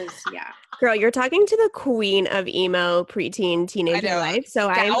 it was, yeah. Girl, you're talking to the queen of emo preteen teenager life. So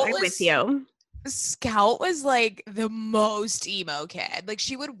I'm with you. Scout was like the most emo kid. Like,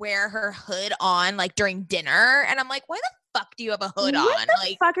 she would wear her hood on like during dinner, and I'm like, why the fuck do you have a hood on? What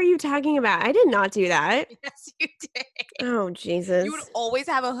the fuck are you talking about? I did not do that. Yes, you did. Oh, Jesus. You would always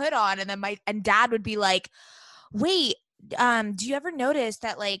have a hood on, and then dad would be like, wait, do you ever notice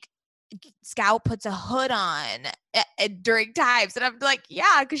that like Scout puts a hood on during times? And I'm like,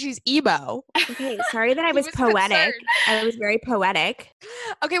 yeah, because she's emo. Okay, sorry that I was poetic. I was very poetic.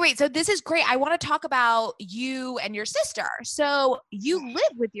 Okay, wait, so this is great. I want to talk about you and your sister. So you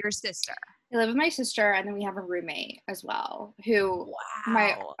live with your sister. I live with my sister, and then we have a roommate as well, who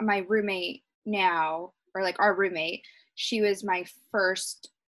my roommate now, or like our roommate, she was my first,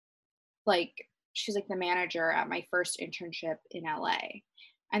 like, she's like the manager at my first internship in LA.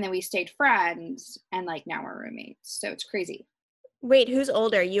 And then we stayed friends, and like now we're roommates. So it's crazy. Wait, who's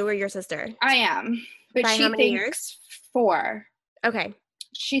older, you or your sister? I am. But by she how many thinks years? 4. Okay.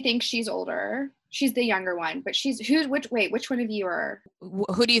 She thinks she's older. She's the younger one, but which one of you are?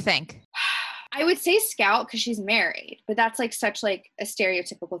 Who do you think? I would say Scout because she's married, but that's like such like a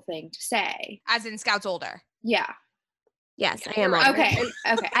stereotypical thing to say. As in Scout's older. Yeah. Yes, I am older. Okay.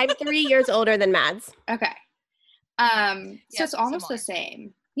 I'm 3 years older than Mads. Okay. So it's almost the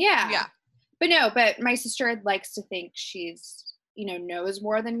same. Yeah. Yeah. But my sister likes to think she's, knows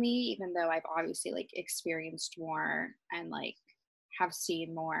more than me, even though I've obviously like experienced more and like have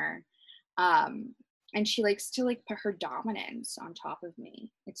seen more. And she likes to like put her dominance on top of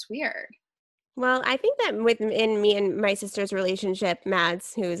me. It's weird. Well, I think that within me and my sister's relationship,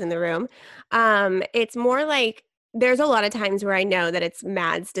 Mads, who's in the room, it's more like there's a lot of times where I know that it's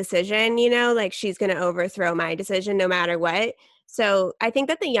Mads' decision, like she's going to overthrow my decision no matter what. So I think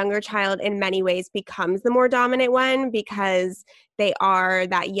that the younger child in many ways becomes the more dominant one because they are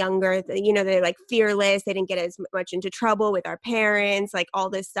that younger, they're like fearless. They didn't get as much into trouble with our parents, like all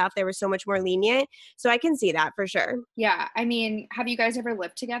this stuff. They were so much more lenient. So I can see that for sure. Yeah. I mean, have you guys ever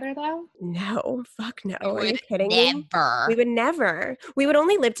lived together though? No, fuck no. We Are you would kidding me? never. We would never. We would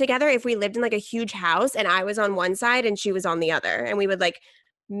only live together if we lived in like a huge house and I was on one side and she was on the other. And we would like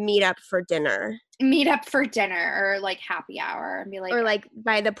meet up for dinner. Meet up for dinner or like happy hour and be like, Or like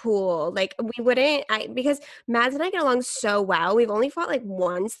by the pool. Like we wouldn't, because Mads and I get along so well. We've only fought like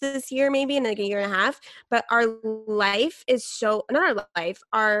once this year, maybe in like a year and a half. But our life is so, not our life,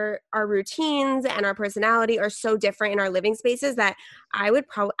 our routines and our personality are so different in our living spaces that I would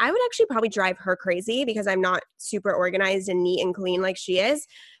actually probably drive her crazy because I'm not super organized and neat and clean like she is.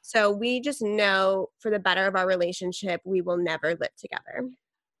 So we just know for the better of our relationship, we will never live together.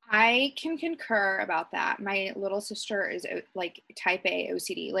 I can concur about that. My little sister is like type A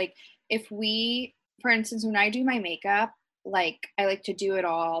OCD. Like if we, for instance, when I do my makeup, like I like to do it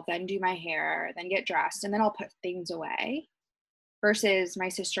all, then do my hair, then get dressed, and then I'll put things away. Versus my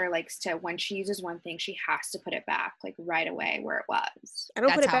sister likes to, when she uses one thing, she has to put it back like right away where it was. I don't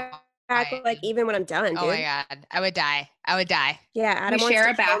That's put it back like even when I'm done, dude. Oh my God. I would die. Yeah, We Adam wants share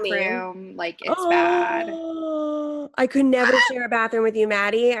to a kill me. bathroom, like it's bad. I could never share a bathroom with you,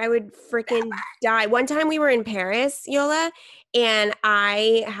 Maddie. I would freaking die. One time we were in Paris, Yola, and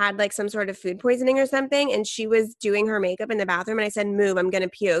I had like some sort of food poisoning or something, and she was doing her makeup in the bathroom, and I said, "Move, I'm gonna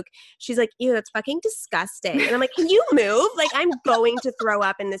puke." She's like, "Ew, that's fucking disgusting." And I'm like, "Can you move? Like, I'm going to throw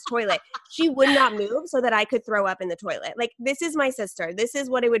up in this toilet." She would not move so that I could throw up in the toilet. Like, this is my sister. This is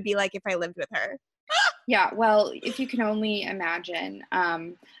what it would be like if I lived with her. Yeah, well, if you can only imagine.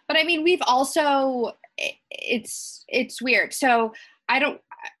 But I mean, we've also, it's weird. So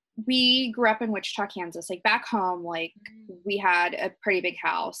we grew up in Wichita, Kansas. Like back home, like we had a pretty big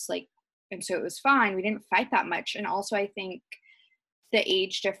house, like, and so it was fine. We didn't fight that much. And also I think the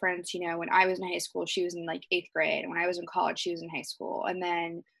age difference, when I was in high school, she was in like 8th grade. And when I was in college, she was in high school. And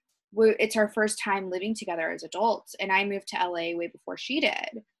then it's our first time living together as adults. And I moved to LA way before she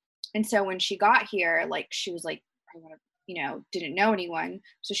did. And so when she got here, like she was like, I want to, didn't know anyone.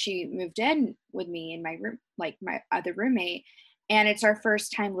 So she moved in with me in my room, like my other roommate. And it's our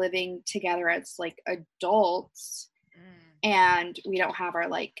first time living together as like adults. And we don't have our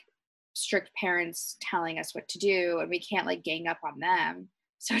like strict parents telling us what to do, and we can't like gang up on them.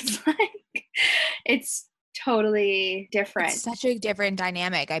 So it's like, it's totally different. It's such a different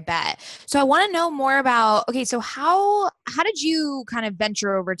dynamic, I bet. So I want to know more about, okay, so how did you kind of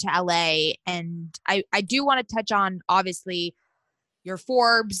venture over to LA? And I do want to touch on, obviously, your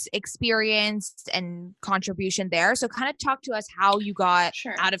Forbes experience and contribution there. So kind of talk to us how you got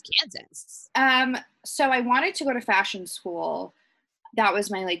out of Kansas. So I wanted to go to fashion school. That was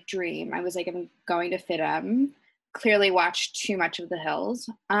my like dream. I was like, I'm going to FITM. Clearly watched too much of The Hills.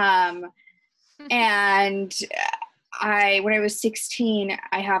 And when I was 16,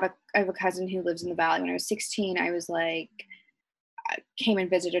 I have a cousin who lives in the Valley. When I was 16, I was like, came and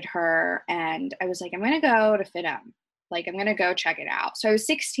visited her, and I was like, I'm going to go to FITM. Like, I'm going to go check it out. So I was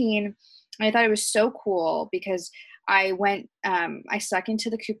 16, and I thought it was so cool because I went, I stuck into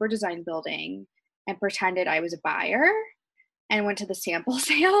the Cooper Design Building and pretended I was a buyer and went to the sample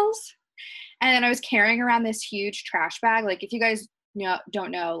sales. And then I was carrying around this huge trash bag. Like, if you guys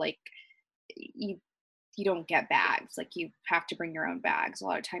don't know, like, you don't get bags. Like, you have to bring your own bags a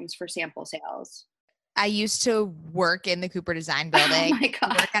lot of times for sample sales. I used to work in the Cooper Design Building. Oh my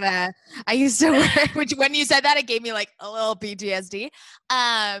God. I used to work, which when you said that, it gave me like a little PTSD,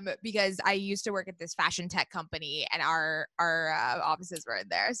 because I used to work at this fashion tech company and our offices were in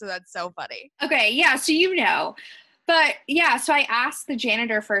there. So that's so funny. Okay. Yeah. So, but yeah, so I asked the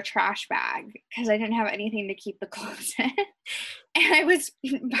janitor for a trash bag because I didn't have anything to keep the clothes in. And I was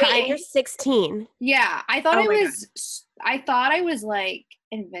buying. You're 16. Yeah. I thought I was like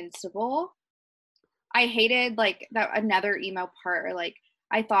invincible. I hated like that another emo part, or like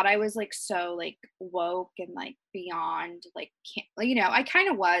I thought I was like so like woke and like beyond like I kind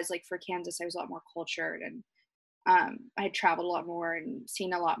of was like, for Kansas I was a lot more cultured, and I had traveled a lot more and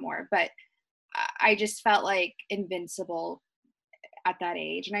seen a lot more, but I just felt like invincible at that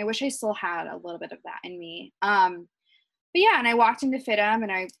age, and I wish I still had a little bit of that in me. But yeah, and I walked into FITM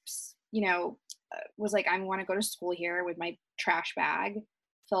and I was like, I want to go to school here with my trash bag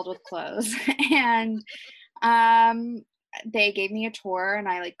filled with clothes. And they gave me a tour, and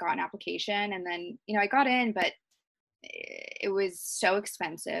I like got an application, and then I got in, but it was so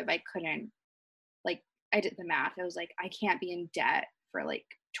expensive. I couldn't, like, I did the math. I was like, I can't be in debt for like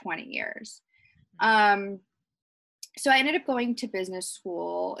 20 years. So I ended up going to business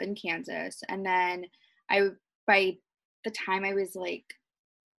school in Kansas. And then by the time I was like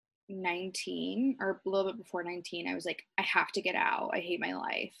 19 or a little bit before 19, I was like, I have to get out. I hate my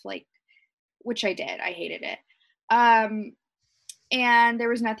life. Like, which I did. I hated it. And there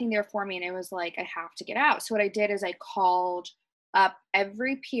was nothing there for me. And it was like, I have to get out. So what I did is I called up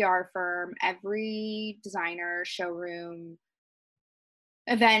every PR firm, every designer, showroom,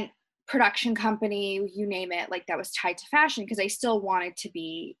 event, production company, you name it, like that was tied to fashion, because I still wanted to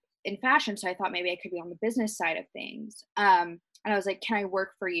be in fashion. So I thought maybe I could be on the business side of things. And I was like, can I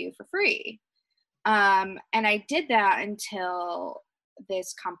work for you for free? And I did that until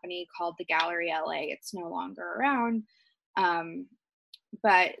this company called the Gallery LA. It's no longer around.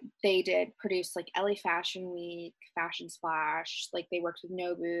 But they did produce like LA Fashion Week, Fashion Splash, like they worked with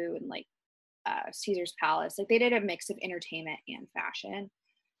Nobu and like Caesar's Palace. Like they did a mix of entertainment and fashion.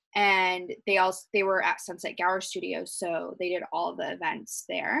 And they were at Sunset Gower Studios, so they did all the events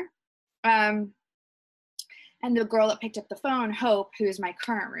there. And the girl that picked up the phone, Hope, who is my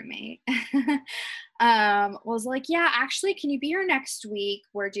current roommate, was like, yeah, actually, can you be here next week?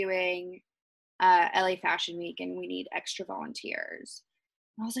 We're doing LA Fashion Week and we need extra volunteers.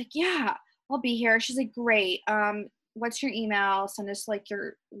 And I was like, yeah, I'll be here. She's like, great. What's your email? Send us like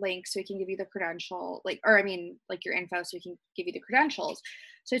your link so we can give you the credential, like your info so we can give you the credentials.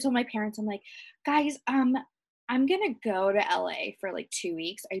 So I told my parents, I'm like, guys, I'm gonna go to LA for like 2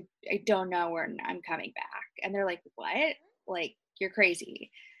 weeks. I don't know when I'm coming back. And they're like, what? Like, you're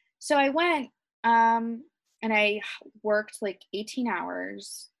crazy. So I went, and I worked like 18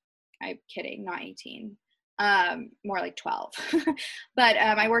 hours. I'm kidding, not 18. More like 12. But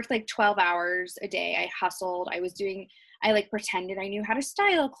I worked like 12 hours a day. I hustled. I like pretended I knew how to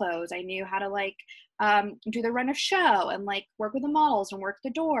style clothes. I knew how to like do the run of show and like work with the models and work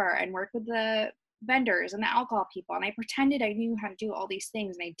the door and work with the vendors and the alcohol people. And I pretended I knew how to do all these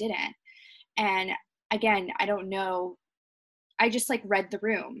things and I didn't. And again, I don't know. I just like read the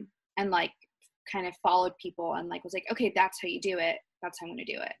room and like kind of followed people and like was like, okay, that's how you do it. That's how I'm going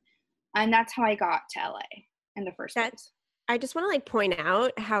to do it. And that's how I got to LA in the first place. I just want to like point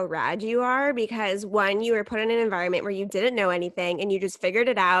out how rad you are, because one, you were put in an environment where you didn't know anything and you just figured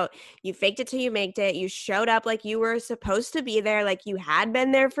it out. You faked it till you made it. You showed up like you were supposed to be there, like you had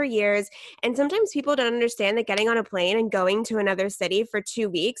been there for years. And sometimes people don't understand that getting on a plane and going to another city for 2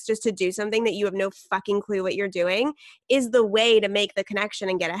 weeks just to do something that you have no fucking clue what you're doing is the way to make the connection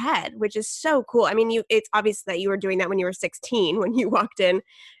and get ahead, which is so cool. I mean, it's obvious that you were doing that when you were 16, when you walked in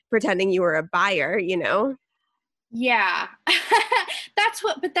pretending you were a buyer, you know? Yeah.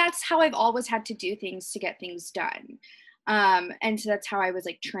 But that's how I've always had to do things to get things done. And so that's how I was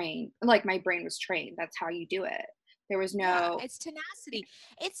like trained, like my brain was trained. That's how you do it. There was no, it's tenacity.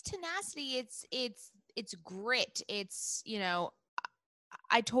 It's tenacity. It's grit. It's,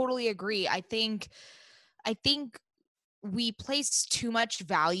 I totally agree. I think we place too much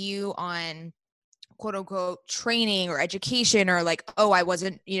value on quote unquote training or education, or like, oh, I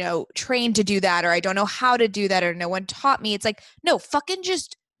wasn't, trained to do that, or I don't know how to do that, or no one taught me. It's like, no, fucking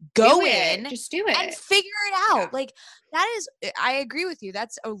just go in, just do it and figure it out. Yeah. Like that is, I agree with you.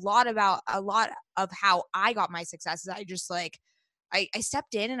 That's a lot of how I got my successes. I just like, I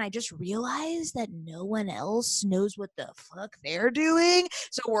stepped in and I just realized that no one else knows what the fuck they're doing.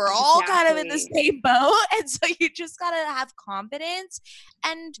 So we're all kind of in the same boat. And so you just got to have confidence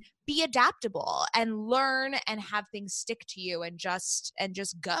and be adaptable and learn and have things stick to you and just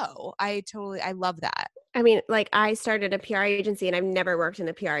go. I love that. I mean, like I started a PR agency and I've never worked in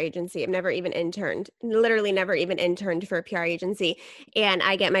a PR agency. I've never even interned, literally never even interned for a PR agency. And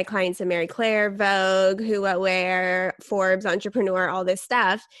I get my clients in Marie Claire, Vogue, Who What Wear, Forbes, Entrepreneur, all this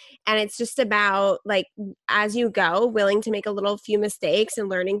stuff. And it's just about like, as you go, willing to make a little few mistakes and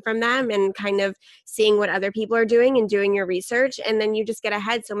learning from them and kind of seeing what other people are doing and doing your research. And then you just get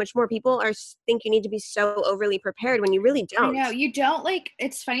ahead so much more. People think you need to be so overly prepared when you really don't. I know you don't. Like,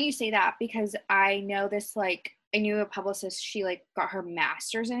 it's funny you say that because I know this, like, I knew a publicist, she like got her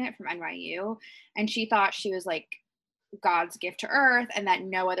master's in it from NYU and she thought she was like God's gift to earth and that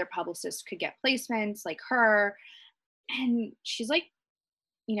no other publicist could get placements like her. And she's like,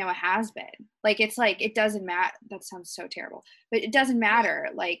 a has-been. Like, it's like, it doesn't matter. That sounds so terrible, but it doesn't matter.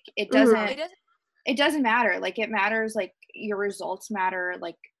 Like, it doesn't matter. Like, it matters. Like, your results matter.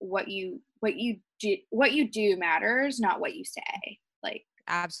 Like, what you do matters, not what you say. Like,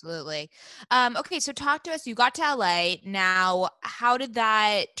 absolutely. Okay, so talk to us. You got to LA. Now, how did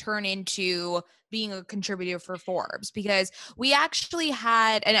that turn into being a contributor for Forbes? Because we actually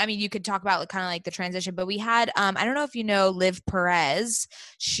had, and I mean, you could talk about kind of like the transition, but we had, I don't know if you know Liv Perez.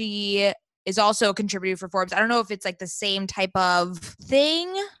 She is also a contributor for Forbes. I don't know if it's like the same type of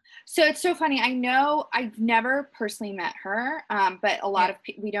thing. So it's so funny. I know I've never personally met her, but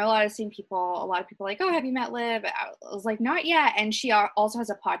we know a lot of the same people. A lot of people are like, oh, have you met Liv? I was like, not yet. And she also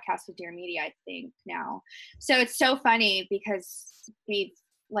has a podcast with Dear Media, I think, now. So it's so funny because we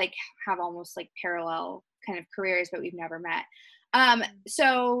like have almost like parallel kind of careers, but we've never met.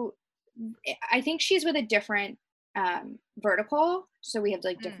 So I think she's with a different vertical. So we have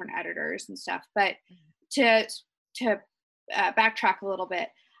like different editors and stuff. But to backtrack a little bit.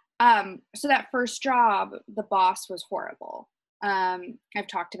 So that first job, the boss was horrible. I've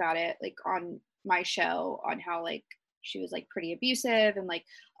talked about it like on my show on how like she was like pretty abusive and like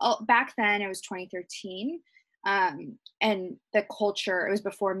back then it was 2013. And the culture, it was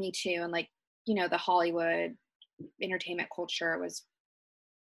before Me Too, and like, you know, the Hollywood entertainment culture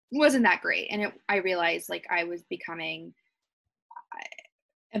wasn't that great. And I realized like I was becoming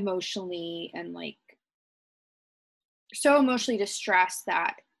emotionally and like so emotionally distressed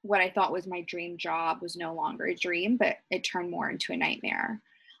that what I thought was my dream job was no longer a dream, but it turned more into a nightmare.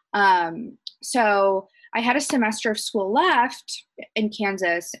 So I had a semester of school left in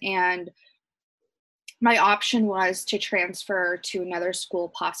Kansas, and my option was to transfer to another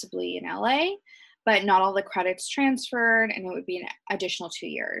school, possibly in LA, but not all the credits transferred, and it would be an additional 2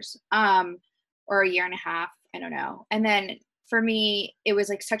 years, or a year and a half, I don't know. And then for me, it was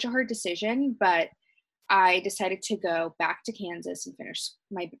like such a hard decision, but I decided to go back to Kansas and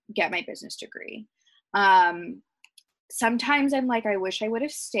get my business degree. Sometimes I'm like, I wish I would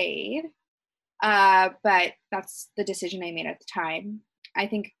have stayed, but that's the decision I made at the time. I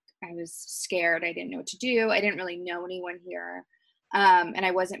think I was scared. I didn't know what to do. I didn't really know anyone here, and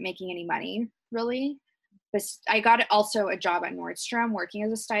I wasn't making any money really. But I got also a job at Nordstrom working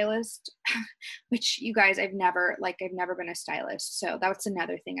as a stylist, which you guys, I've never been a stylist. So that's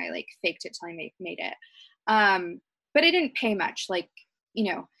another thing. I like faked it till I made it. But it didn't pay much, like,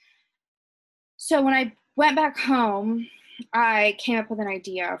 you know. So when I went back home, I came up with an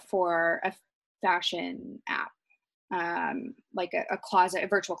idea for a fashion app, like a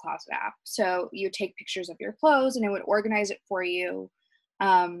virtual closet app. So you take pictures of your clothes and it would organize it for you.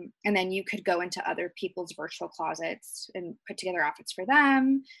 And then you could go into other people's virtual closets and put together outfits for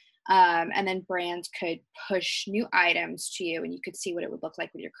them. And then brands could push new items to you and you could see what it would look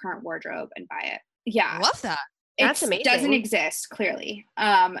like with your current wardrobe and buy it. Yeah. I love that. That's amazing. It doesn't exist, clearly.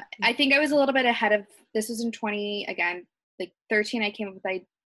 I think I was a little bit ahead of, this was in 13, I came up with,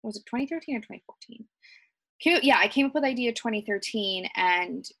 was it 2013 or 2014? Yeah, I came up with idea 2013,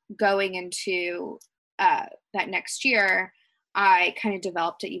 and going into that next year, I kind of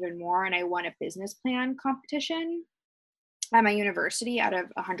developed it even more, and I won a business plan competition at my university out of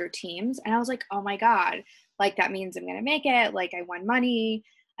 100 teams. And I was like, oh my God, like that means I'm going to make it. Like I won money.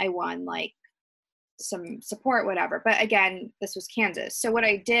 I won like some support, whatever. But again, this was Kansas. So what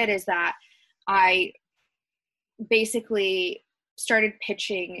I did is that I basically started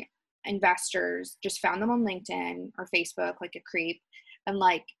pitching investors, just found them on LinkedIn or Facebook like a creep. And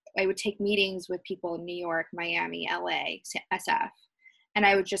like, I would take meetings with people in New York, Miami, LA, SF. And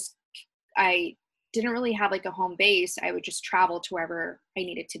I didn't really have like a home base. I would just travel to wherever I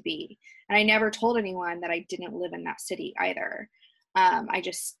needed to be. And I never told anyone that I didn't live in that city either. I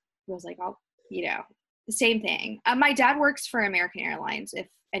just was like, oh, you know, the same thing. My dad works for American Airlines, if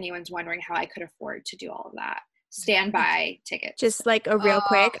anyone's wondering how I could afford to do all of that. Standby tickets. Just like a real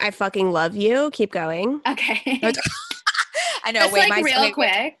quick, I fucking love you. Keep going. Okay. I know. Just like real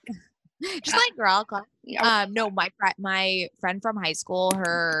quick. Just like girl. No, my friend from high school,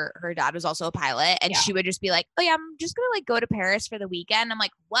 her dad was also a pilot, and she would just be like, "Oh yeah, I'm just gonna like go to Paris for the weekend." I'm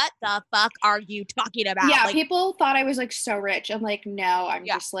like, "What the fuck are you talking about?" Yeah, like, people thought I was like so rich. I'm like, no, I'm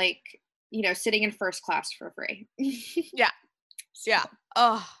just like, you know, sitting in first class for free. Yeah.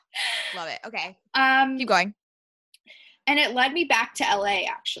 Oh, love it. Okay. Keep going. And it led me back to LA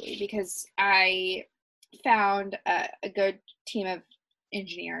actually, because I found a good team of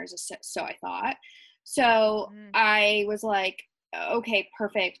engineers, so I thought. So I was like, okay,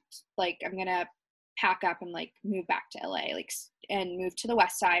 perfect. Like I'm gonna pack up and like move back to LA, like, and move to the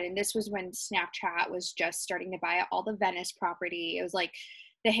West Side. And this was when Snapchat was just starting to buy all the Venice property. It was like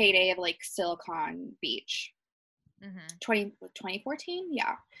the heyday of like Silicon Beach. 2014,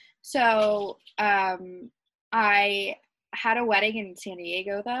 yeah. So I had a wedding in San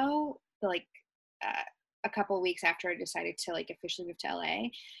Diego though, like a couple of weeks after I decided to like officially move to LA,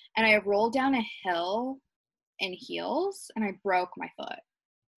 and I rolled down a hill in heels and I broke my foot.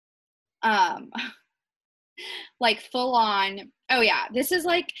 Like full on. Oh yeah, this is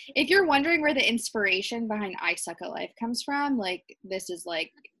like, if you're wondering where the inspiration behind I Suck at Life comes from, like this is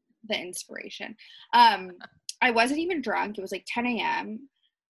like the inspiration. I wasn't even drunk. It was like 10 a.m.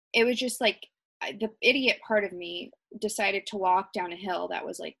 It was just like the idiot part of me decided to walk down a hill that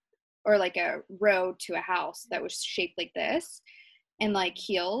was like, or like a road to a house that was shaped like this and like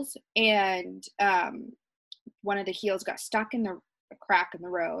heels. And one of the heels got stuck in the crack in the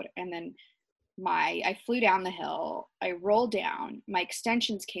road. And then I flew down the hill. I rolled down. My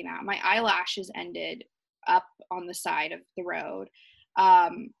extensions came out. My eyelashes ended up on the side of the road. I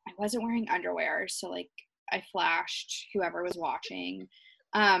wasn't wearing underwear. So like I flashed whoever was watching.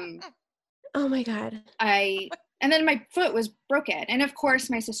 Oh my God. And then my foot was broken. And of course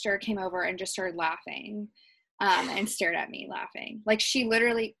my sister came over and just started laughing, and stared at me laughing. Like she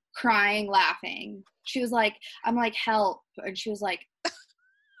literally crying, laughing. She was like, I'm like, help. And she was like,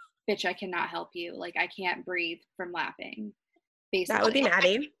 bitch, I cannot help you. Like I can't breathe from laughing. Basically. That would be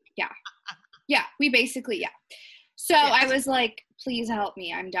Maddie. Yeah. Yeah. We basically, yeah. So I was like, please help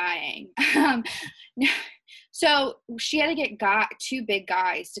me. I'm dying. So she had to get two big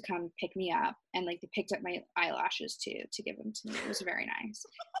guys to come pick me up, and like they picked up my eyelashes too to give them to me. It was very nice.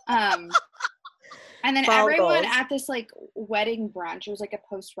 And then everyone at this like wedding brunch, it was like a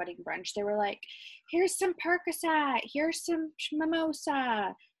post-wedding brunch, they were like, here's some Percocet, here's some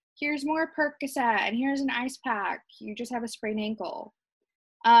mimosa, here's more Percocet, and here's an ice pack. You just have a sprained ankle.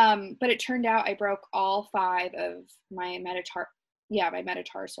 But it turned out I broke all 5 of my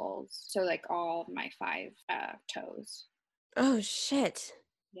metatarsals. So like all of my 5 toes. Oh shit.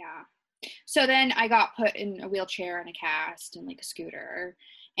 Yeah. So then I got put in a wheelchair and a cast and like a scooter.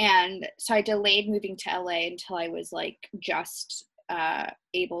 And so I delayed moving to LA until I was like just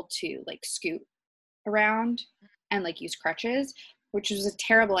able to like scoot around and like use crutches, which was a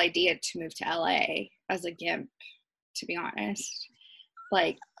terrible idea to move to LA as a gimp, to be honest.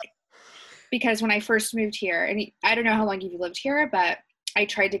 Like, because when I first moved here, and I don't know how long you've lived here, but I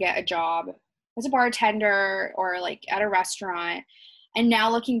tried to get a job as a bartender or like at a restaurant. And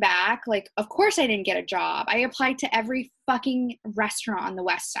now looking back, like, of course I didn't get a job. I applied to every fucking restaurant on the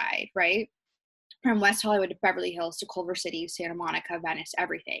West Side, right? From West Hollywood to Beverly Hills to Culver City, Santa Monica, Venice,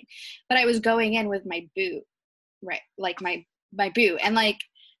 everything. But I was going in with my boot, right? Like my boot. And like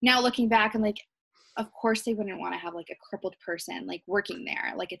now looking back, I'm like, of course they wouldn't want to have like a crippled person like working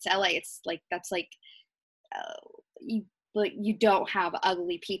there. Like it's LA. It's like, that's like, you don't have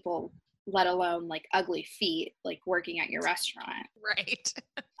ugly people, let alone like ugly feet, like working at your restaurant. Right.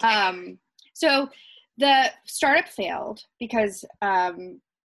 So the startup failed because the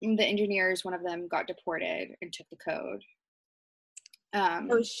engineers, one of them got deported and took the code.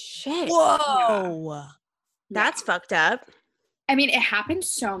 Oh shit. Whoa. Yeah. That's fucked up. I mean, it happens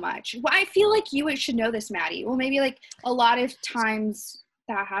so much. Well, I feel like you should know this, Maddie. Well, maybe like a lot of times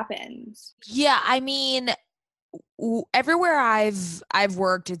that happens. Yeah, I mean, everywhere I've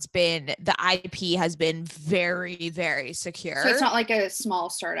worked, it's been, the IP has been very, very secure. So it's not like a small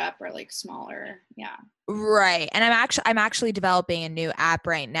startup or like smaller. Yeah. Right. And I'm actually developing a new app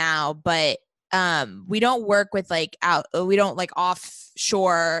right now, but we don't work with like we don't like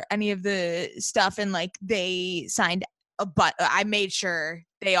offshore any of the stuff, and like they signed but I made sure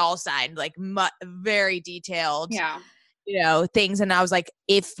they all signed like very detailed, things. And I was like,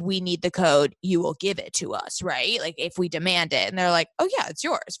 if we need the code, you will give it to us, right? Like if we demand it. And they're like, oh yeah, it's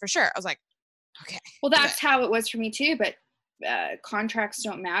yours for sure. I was like, okay. Well, that's how it was for me too. But contracts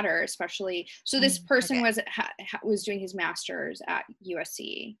don't matter, especially. So this person was doing his master's at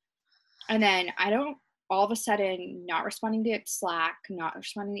USC, and then all of a sudden not responding to Slack, not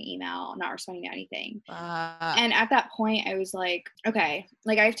responding to email, not responding to anything. And at that point I was like, okay,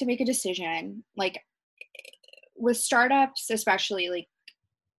 like I have to make a decision. Like with startups, especially, like,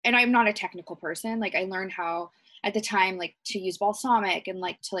 and I'm not a technical person. Like I learned how at the time, like to use balsamic and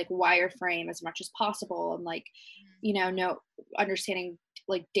like to like wireframe as much as possible. And like, understanding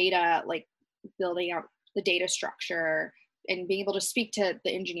like data, like building out the data structure and being able to speak to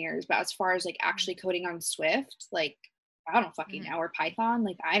the engineers. But as far as like actually coding on Swift, like I don't fucking know, or Python,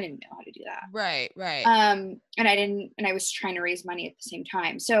 like I didn't know how to do that. Right. And I was trying to raise money at the same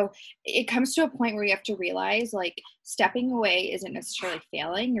time. So it comes to a point where you have to realize like stepping away isn't necessarily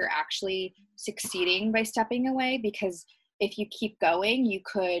failing. You're actually succeeding by stepping away, because if you keep going, you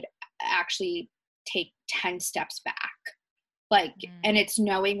could actually take 10 steps back. Like, and it's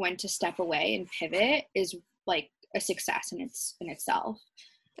knowing when to step away and pivot is like a success in itself.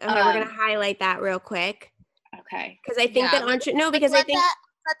 Okay, we're gonna highlight that real quick. Okay. Because I think let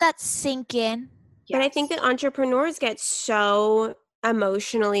that sink in. But I think that entrepreneurs get so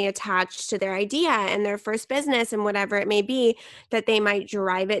emotionally attached to their idea and their first business and whatever it may be, that they might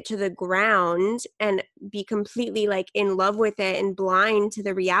drive it to the ground and be completely like in love with it and blind to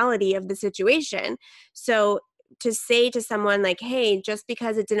the reality of the situation. So to say to someone like, hey, just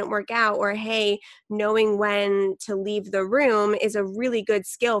because it didn't work out, or hey, knowing when to leave the room, is a really good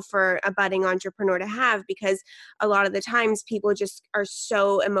skill for a budding entrepreneur to have, because a lot of the times people just are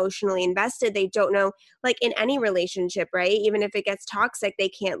so emotionally invested, they don't know, like in any relationship, right? Even if it gets toxic, they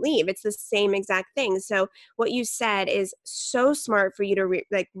can't leave. It's the same exact thing. So what you said is so smart for you to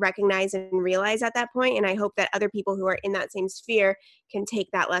like recognize and realize at that point. And I hope that other people who are in that same sphere can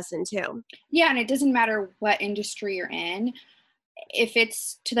take that lesson too. Yeah, and it doesn't matter what industry you're in. If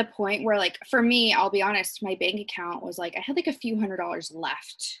it's to the point where, like, for me, I'll be honest, my bank account was like, I had like a few $100s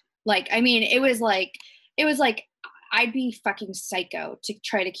left. Like, I mean, it was like I'd be fucking psycho to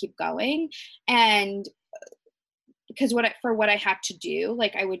try to keep going. And because for what I had to do,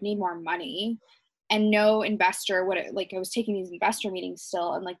 like, I would need more money, and no investor would, like, I was taking these investor meetings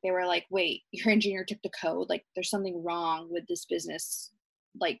still, and like they were like, wait, your engineer took the code, like there's something wrong with this business,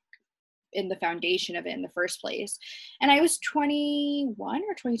 like in the foundation of it in the first place. And I was 21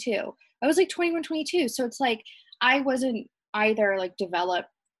 or 22. I was like 21, 22. So it's like I wasn't either like developed,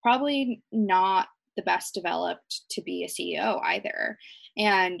 probably not the best developed to be a CEO either.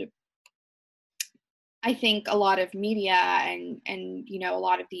 And I think a lot of media and you know, a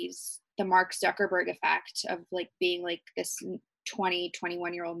lot of these, the Mark Zuckerberg effect of like being like this 20,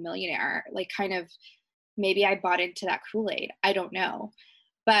 21-year-old millionaire, like kind of, maybe I bought into that Kool-Aid. I don't know.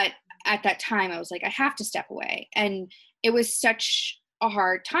 But at that time I was like, I have to step away. And it was such a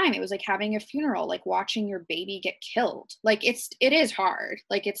hard time. It was like having a funeral, like watching your baby get killed. Like it is hard.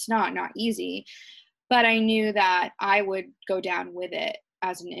 Like it's not easy. But I knew that I would go down with it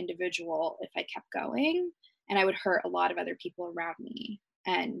as an individual if I kept going, and I would hurt a lot of other people around me.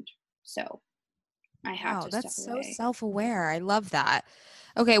 And so I had Wow, to step that's so away. self-aware. I love that.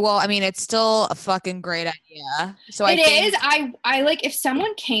 Okay, well, I mean, it's still a fucking great idea. So I It is. think, I like, if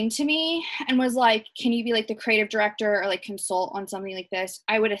someone came to me and was like, can you be like the creative director or like consult on something like this?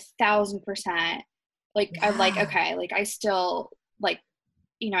 I would 1,000%. Like, I'm like, yeah. okay, like I still like,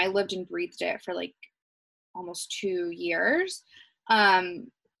 you know, I lived and breathed it for like almost 2 years.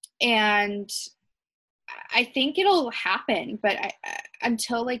 And I think it'll happen, but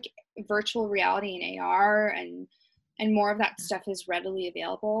until like virtual reality and AR and more of that stuff is readily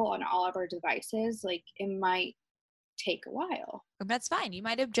available on all of our devices, like it might take a while. That's fine. You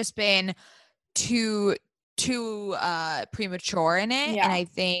might have just been too premature in it. And Yeah. I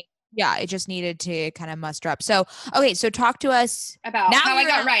think, yeah, it just needed to kind of muster up. So, okay, so talk to us About now. how I You're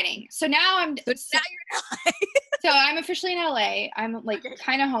got in writing. So now I'm so now you're so I'm officially in LA. I'm like Okay.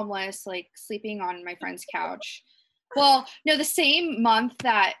 kind of homeless, like sleeping on my friend's couch. Well, no, the same month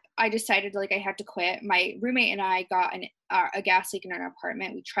that I decided like I had to quit, my roommate and I got a gas leak in our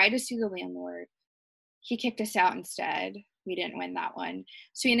apartment. We tried to sue the landlord. He kicked us out instead. We didn't win that one.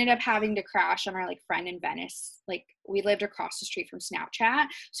 So we ended up having to crash on our like friend in Venice. Like we lived across the street from Snapchat.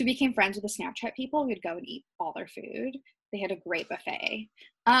 So we became friends with the Snapchat people. We'd go and eat all their food. They had a great buffet.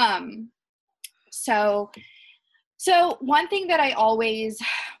 So one thing that I always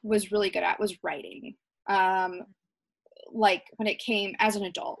was really good at was writing. Like when it came as an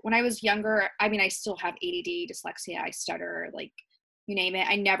adult, when I was younger, I mean, I still have ADD, dyslexia, I stutter, like you name it.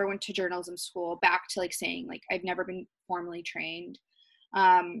 I never went to journalism school, back to like saying, like, I've never been formally trained.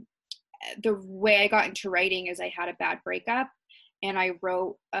 The way I got into writing is I had a bad breakup and I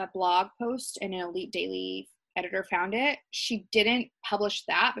wrote a blog post and an Elite Daily editor found it. She didn't publish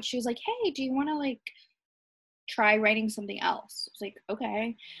that, but she was like, hey, do you want to like try writing something else? I was like,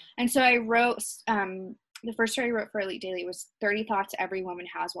 okay. And so I wrote, the first story I wrote for Elite Daily was 30 thoughts every woman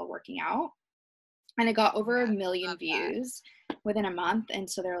has while working out. And it got over 1 million views within a month. And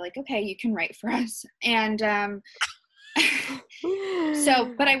so they're like, okay, you can write for us. And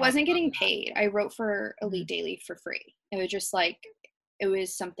so, but I wasn't getting paid. I wrote for Elite Daily for free. It was just like, it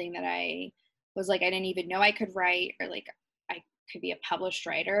was something that I was like, I didn't even know I could write, or like I could be a published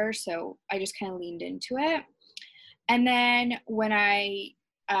writer. So I just kind of leaned into it. And then when I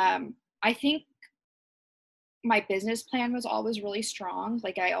think my business plan was always really strong.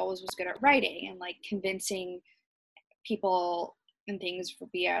 Like I always was good at writing and like convincing people and things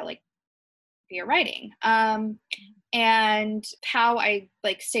via writing. And how I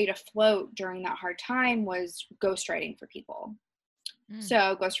like stayed afloat during that hard time was ghostwriting for people.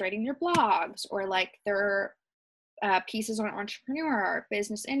 So ghostwriting their blogs or like their pieces on Entrepreneur,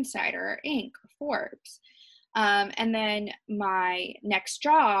 Business Insider, Inc., Forbes. And then my next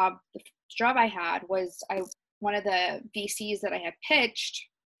job, the job I had was I one of the VCs that I had pitched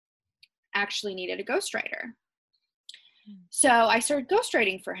actually needed a ghostwriter. So I started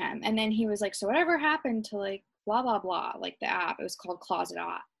ghostwriting for him. And then he was like, so whatever happened to like blah, blah, blah, like the app, it was called Closet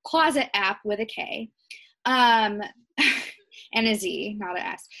App with a K. And a Z, not an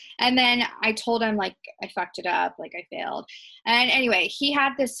S. And then I told him like I fucked it up, like I failed. And anyway, he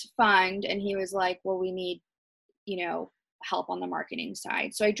had this fund and he was like, well, we need, you know, help on the marketing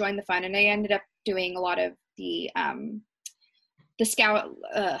side. So I joined the fund and I ended up doing a lot of the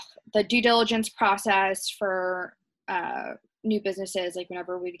due diligence process for new businesses. Like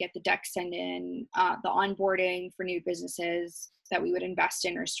whenever we'd get the deck sent in, the onboarding for new businesses that we would invest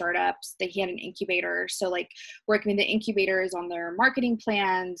in or startups. He had an incubator. So like working with the incubators on their marketing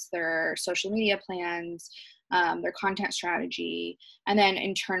plans, their social media plans, their content strategy, and then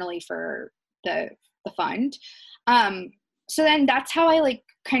internally for the fund. So then that's how I like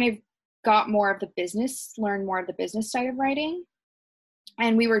kind of got more of the business, learned more of the business side of writing.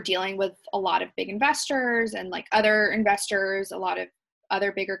 And we were dealing with a lot of big investors and like other investors, a lot of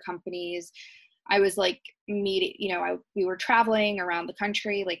other bigger companies. I was like meeting, you know, we were traveling around the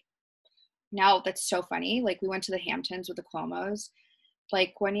country. Like now that's so funny. Like we went to the Hamptons with the Cuomos.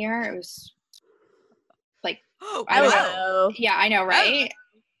 Like one year it was like, I don't know. Yeah, I know. Right.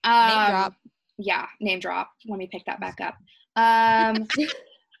 Name drop. Yeah. Name drop. Let me pick that back up.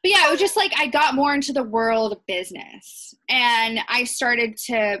 But yeah, it was just like I got more into the world of business, and I started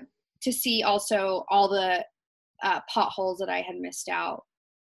to see also all the potholes that I had missed out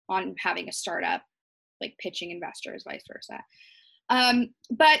on having a startup, like pitching investors, vice versa.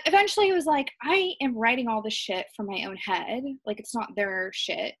 But eventually it was like, I am writing all this shit from my own head. Like it's not their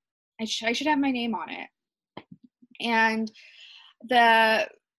shit. I should have my name on it. And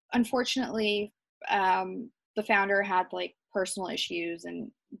unfortunately, the founder had like personal issues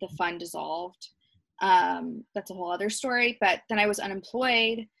and the fund dissolved. That's a whole other story. But then I was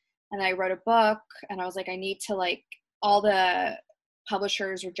unemployed and I wrote a book and I was like, I need to like, all the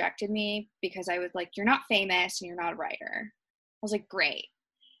publishers rejected me because I was like, you're not famous and you're not a writer. I was like, great.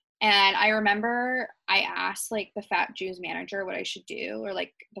 And I remember I asked like the Fat Jew's manager what I should do, or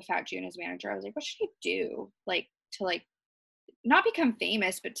like the Fat Jew and his manager. I was like, what should I do? Like to like not become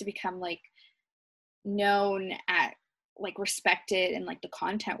famous, but to become like known at like respected in like the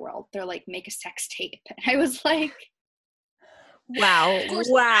content world. They're like, make a sex tape. And I was like, wow.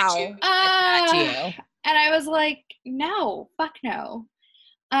 And I was like, no, fuck no.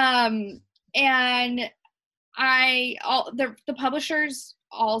 And the publishers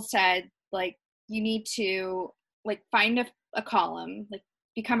all said like, you need to like find a column, like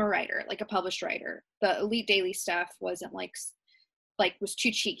become a writer, like a published writer. The Elite Daily stuff wasn't like was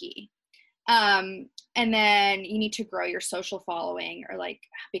too cheeky. And then you need to grow your social following or like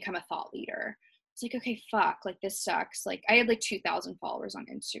become a thought leader. It's like, okay, fuck, like this sucks. Like I had like 2,000 followers on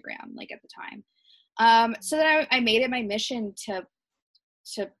Instagram, like at the time. So then I made it my mission to,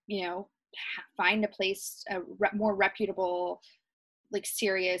 you know, find a place, a more reputable, like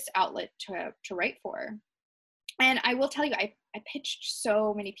serious outlet to write for. And I will tell you, I pitched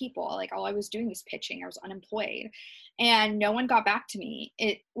so many people. Like all I was doing was pitching. I was unemployed and no one got back to me.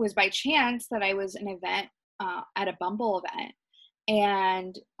 It was by chance that I was an event at a Bumble event,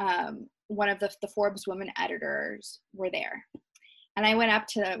 and one of the Forbes women editors were there. And I went up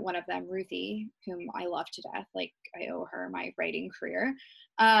to one of them, Ruthie, whom I love to death. Like I owe her my writing career.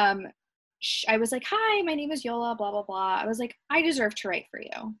 I was like, hi, my name is Yola, blah, blah, blah. I was like, I deserve to write for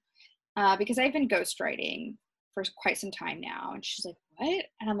you because I've been ghostwriting for quite some time now. And she's like, what?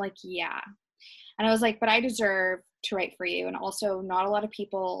 And I'm like, yeah. And I was like, but I deserve to write for you. And also not a lot of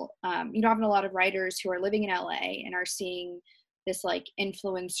people, you don't have a lot of writers who are living in LA and are seeing this like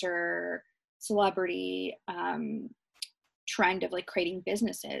influencer celebrity trend of like creating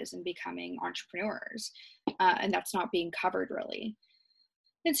businesses and becoming entrepreneurs. And that's not being covered really.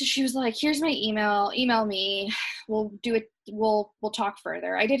 And so she was like, here's my email me, we'll do it. We'll talk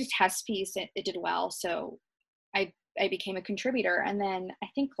further. I did a test piece. It did well. So I became a contributor. And then I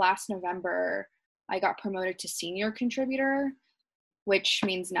think last November, I got promoted to senior contributor, which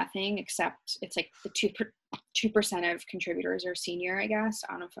means nothing except it's like the 2% of contributors are senior, I guess.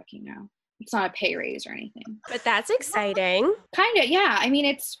 I don't fucking know. It's not a pay raise or anything. But that's exciting. Kind of, yeah. I mean,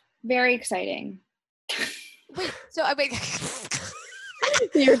 it's very exciting. Wait, so I mean,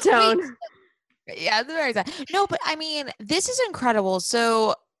 your tone. Yeah, it's very exciting. No, but I mean, this is incredible.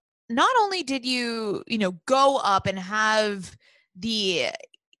 So not only did you go up and have the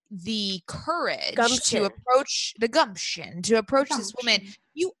courage to approach this woman,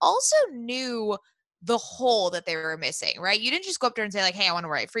 you also knew the hole that they were missing, right? You didn't just go up to her and say like, hey, I want to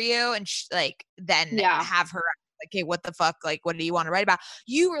write for you. And then have her like, hey, what the fuck? Like, what do you want to write about?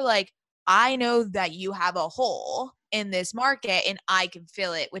 You were like, I know that you have a hole in this market and I can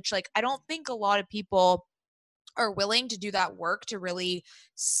fill it, which like, I don't think a lot of people are willing to do that work to really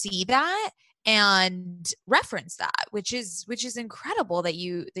see that and reference that, which is incredible that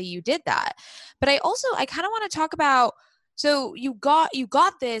you did that. But I kind of want to talk about, so you got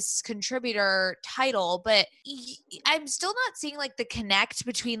this contributor title, but I'm still not seeing like the connect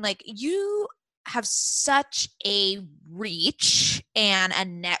between, like, you have such a reach and a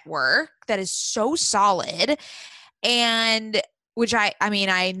network that is so solid, and which I mean,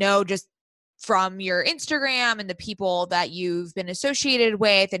 I know just from your Instagram and the people that you've been associated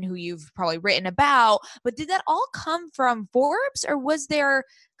with and who you've probably written about, but did that all come from Forbes, or was there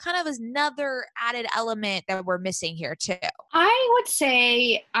kind of another added element that we're missing here too? I would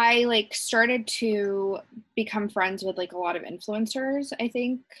say I like started to become friends with like a lot of influencers, I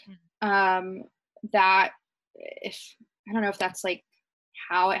think. That if I don't know if that's like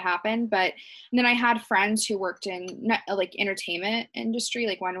how it happened, but then I had friends who worked in like entertainment industry.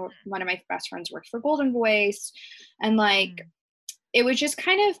 Like one of my best friends worked for Golden Voice, and like it was just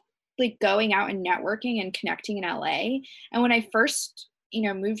kind of like going out and networking and connecting in LA. And when I first,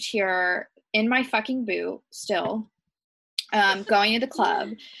 moved here in my fucking boot still, going to the club,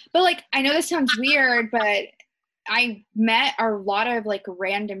 but like, I know this sounds weird, but I met a lot of like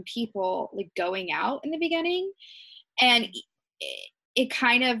random people like going out in the beginning, and it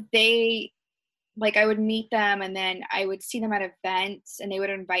kind of, I would meet them and then I would see them at events and they would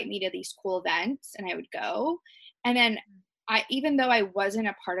invite me to these cool events and I would go. And then even though I wasn't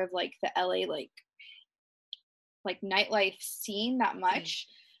a part of like the LA, like nightlife scene that much,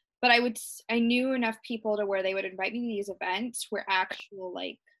 but I knew enough people to where they would invite me to these events where actual,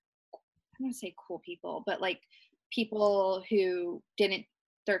 like, I'm going to say cool people, but like people who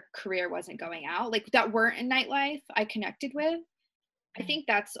their career wasn't going out, like that weren't in nightlife, I connected with. I think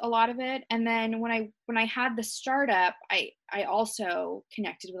that's a lot of it. And then when I had the startup, I also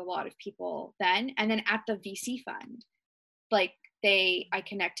connected with a lot of people then. And then at the VC fund, like I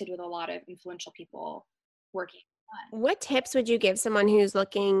connected with a lot of influential people working. What tips would you give someone who's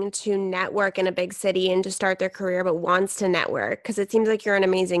looking to network in a big city and to start their career but wants to network? Because it seems like you're an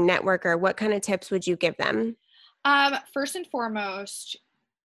amazing networker. What kind of tips would you give them? First and foremost,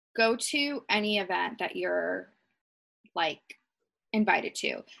 go to any event that you're like invited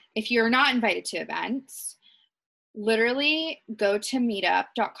to. If you're not invited to events, literally go to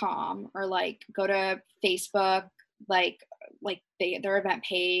meetup.com or like go to Facebook, like their event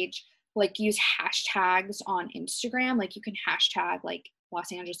page, like use hashtags on Instagram. Like you can hashtag like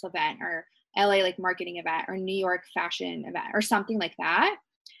Los Angeles event or LA like marketing event or New York fashion event or something like that,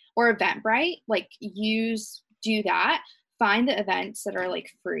 or Eventbrite. Like do that. Find the events that are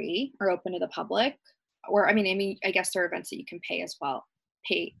like free or open to the public, or I mean, I guess there are events that you can pay as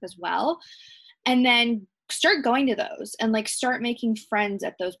well, and then start going to those and like start making friends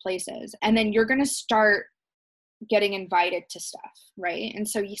at those places, and then you're gonna start getting invited to stuff, right? And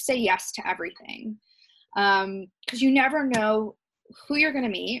so you say yes to everything, because you never know who you're gonna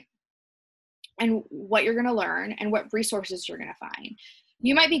meet and what you're gonna learn and what resources you're gonna find.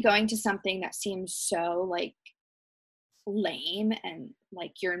 You might be going to something that seems so like lame and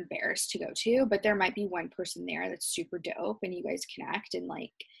like you're embarrassed to go to, but there might be one person there that's super dope and you guys connect and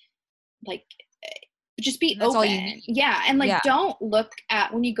like just be open. Yeah. And like, don't look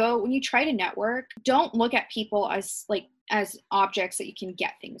at when you try to network, don't look at people as objects that you can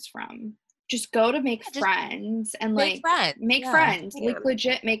get things from. Just go to make friends and make friends, like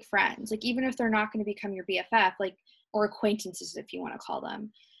legit make friends. Like, even if they're not going to become your BFF, like, or acquaintances, if you want to call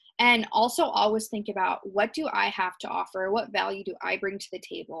them. And also always think about, what do I have to offer? What value do I bring to the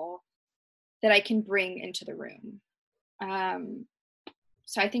table that I can bring into the room?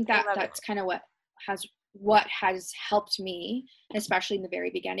 So I think that's kind of what has helped me, especially in the very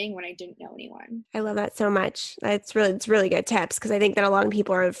beginning when I didn't know anyone. I love that so much. It's really good tips, because I think that a lot of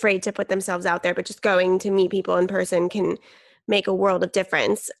people are afraid to put themselves out there, but just going to meet people in person can make a world of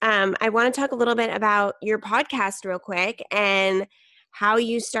difference. I want to talk a little bit about your podcast real quick and how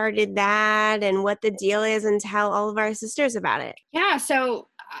you started that and what the deal is, and tell all of our sisters about it. Yeah. So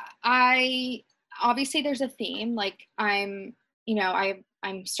obviously there's a theme. Like I'm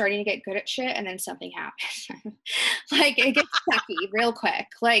starting to get good at shit and then something happens. Like it gets sucky real quick.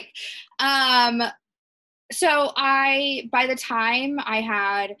 Like, so by the time I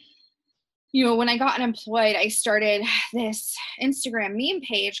had, when I got unemployed, I started this Instagram meme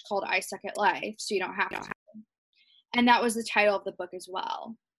page called I Suck at Life, So You Don't Have to. And that was the title of the book as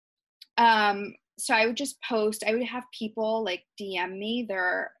well. so I would just post, I would have people like DM me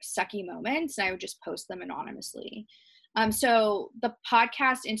their sucky moments and I would just post them anonymously. So the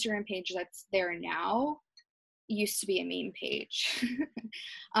podcast Instagram page that's there now used to be a meme page.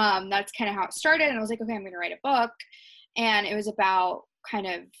 That's kind of how it started. And I was like, okay, I'm going to write a book. And it was about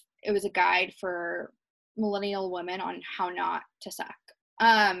it was a guide for millennial women on how not to suck.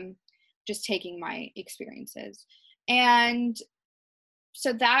 Just taking my experiences. And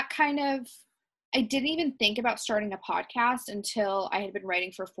so that I didn't even think about starting a podcast until I had been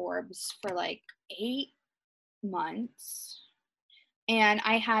writing for Forbes for like 8 months. And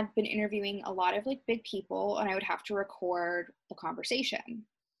I had been interviewing a lot of like big people and I would have to record the conversation.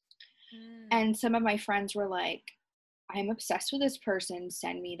 And some of my friends were like, I'm obsessed with this person.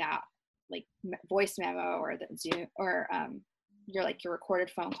 Send me that like voice memo or the Zoom or your recorded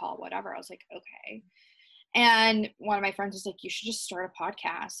phone call, whatever. I was like, okay. And one of my friends was like, you should just start a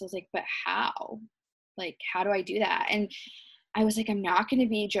podcast. I was like, but how? Like, how do I do that? And I was like, I'm not going to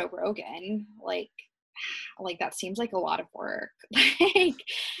be Joe Rogan. Like that seems like a lot of work.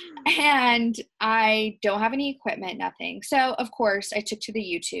 And I don't have any equipment, nothing. So of course I took to the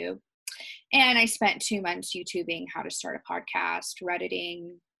YouTube and I spent 2 months YouTubing how to start a podcast,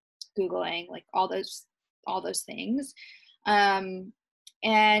 Redditing, Googling, like all those things. And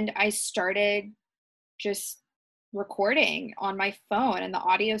I started just recording on my phone and the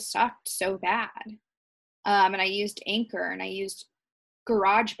audio sucked so bad. And I used Anchor and I used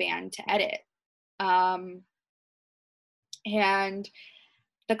GarageBand to edit. And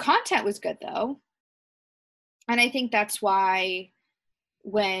the content was good though. And I think that's why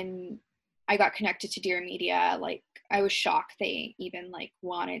when I got connected to Dear Media, like I was shocked they even like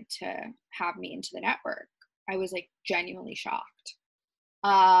wanted to have me into the network. I was like genuinely shocked.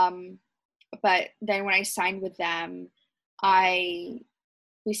 But then when I signed with them,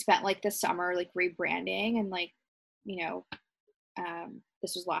 we spent like the summer like rebranding and like,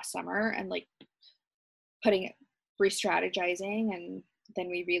 this was last summer and like re-strategizing, and then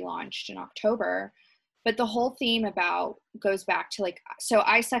we relaunched in October. But the whole theme goes back to like, so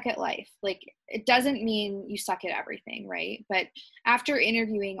I suck at life. Like it doesn't mean you suck at everything, right? But after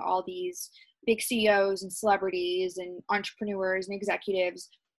interviewing all these big CEOs and celebrities and entrepreneurs and executives,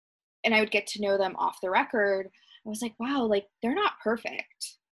 and I would get to know them off the record, I was like, wow, like they're not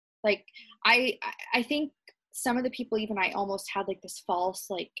perfect. Like I think some of the people, even I almost had like this false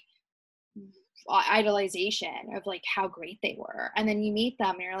like idolization of like how great they were. And then you meet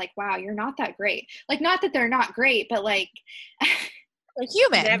them and you're like, wow, you're not that great. Like, not that they're not great, but like they're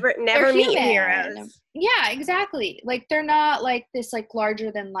human. Never meet heroes. Yeah, exactly. Like they're not like this like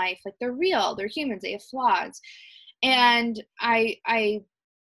larger than life. Like they're real, they're humans, they have flaws. And I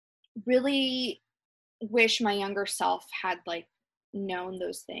really wish my younger self had like known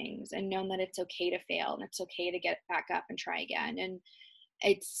those things and known that it's okay to fail and it's okay to get back up and try again. And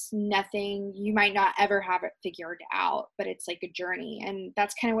it's nothing, you might not ever have it figured out, but it's like a journey. And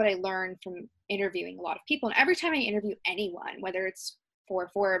that's kind of what I learned from interviewing a lot of people. And every time I interview anyone, whether it's for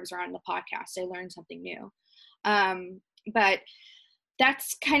Forbes or on the podcast, I learn something new. But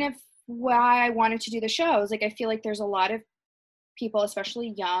that's kind of why I wanted to do the shows. Like, I feel like there's a lot of people,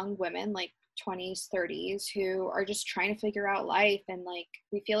 especially young women, like 20s, 30s, who are just trying to figure out life. And like,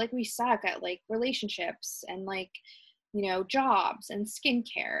 we feel like we suck at like relationships and like, jobs and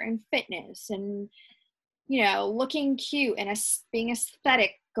skincare and fitness and, looking cute and being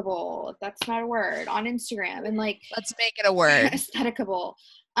aestheticable, if that's not a word, on Instagram, and like, let's make it a word. Aestheticable.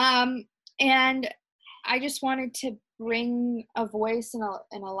 And I just wanted to bring a voice and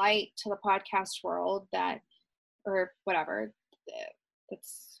a light to the podcast world or whatever,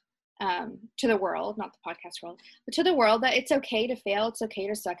 that's to the world, not the podcast world, but to the world, that it's okay to fail. It's okay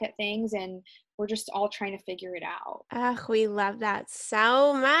to suck at things. And we're just all trying to figure it out. Oh, we love that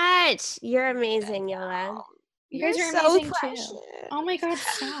so much. You're amazing, Yola. You guys are so amazing too. Oh my God,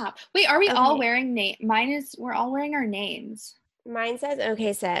 stop. Wait, are we all wearing we're all wearing our names. Mine says,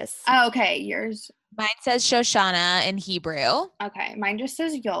 okay, sis. Oh, okay. Yours? Mine says Shoshana in Hebrew. Okay. Mine just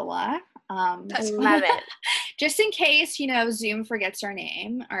says Yola. I love it. Just in case, Zoom forgets our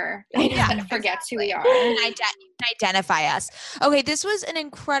name or forgets who we are. You can identify us. Okay, this was an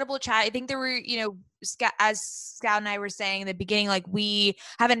incredible chat. I think there were, as Scout and I were saying in the beginning, like we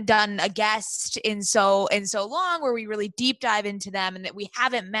haven't done a guest in so long where we really deep dive into them and that we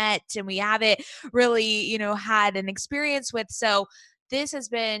haven't met and we haven't really, had an experience with. So this has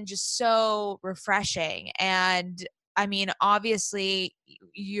been just so refreshing. And I mean, obviously,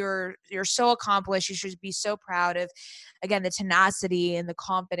 you're so accomplished. You should be so proud of, again, the tenacity and the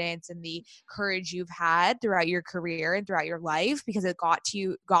confidence and the courage you've had throughout your career and throughout your life, because it got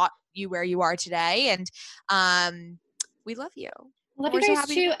you where you are today. And we love you. Love We're you so guys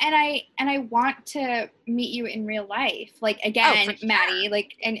happy too, and I want to meet you in real life. Like, again, for sure. Maddie,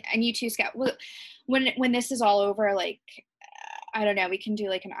 like, and you too, Scott. When this is all over, like, I don't know, we can do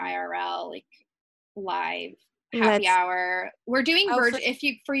like an IRL, like, live happy hour. We're doing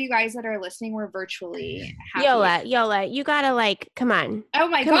for you guys that are listening, we're virtually happy. Yola, you gotta, like, come on. Oh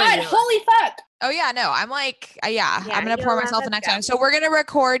my God, holy fuck. Oh yeah, no, I'm like, I'm gonna pour myself the next time. So we're gonna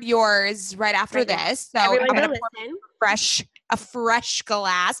record yours right after this. So everyone I'm gonna listen. pour a fresh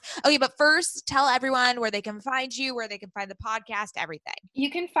glass. Okay, but first, tell everyone where they can find you, where they can find the podcast, everything.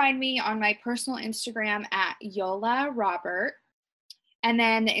 You can find me on my personal Instagram at Yola Robert. And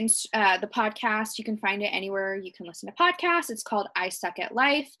then the podcast, you can find it anywhere you can listen to podcasts. It's called I Suck at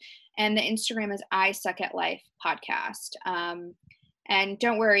Life. And the Instagram is I Suck at Life podcast. And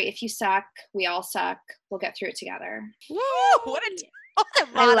don't worry, if you suck, we all suck. We'll get through it together. Woo! What a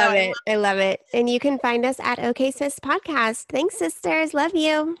I love it. And you can find us at OK Sis Podcast. Thanks, sisters. Love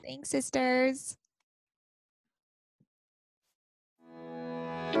you. Thanks, sisters.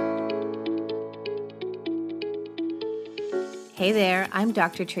 Hey there, I'm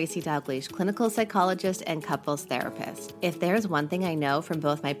Dr. Tracy Dalglish, clinical psychologist and couples therapist. If there's one thing I know from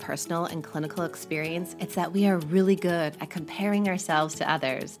both my personal and clinical experience, it's that we are really good at comparing ourselves to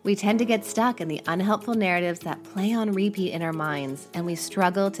others. We tend to get stuck in the unhelpful narratives that play on repeat in our minds, and we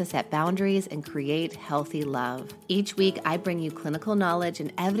struggle to set boundaries and create healthy love. Each week, I bring you clinical knowledge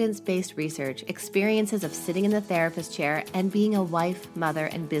and evidence-based research, experiences of sitting in the therapist chair, and being a wife, mother,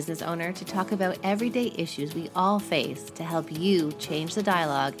 and business owner to talk about everyday issues we all face to help you change the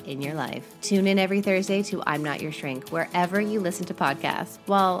dialogue in your life. Tune in every Thursday to I'm Not Your Shrink, wherever you listen to podcasts.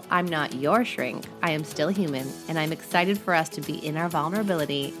 While I'm not your shrink, I am still human, and I'm excited for us to be in our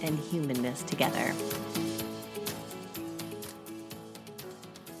vulnerability and humanness together.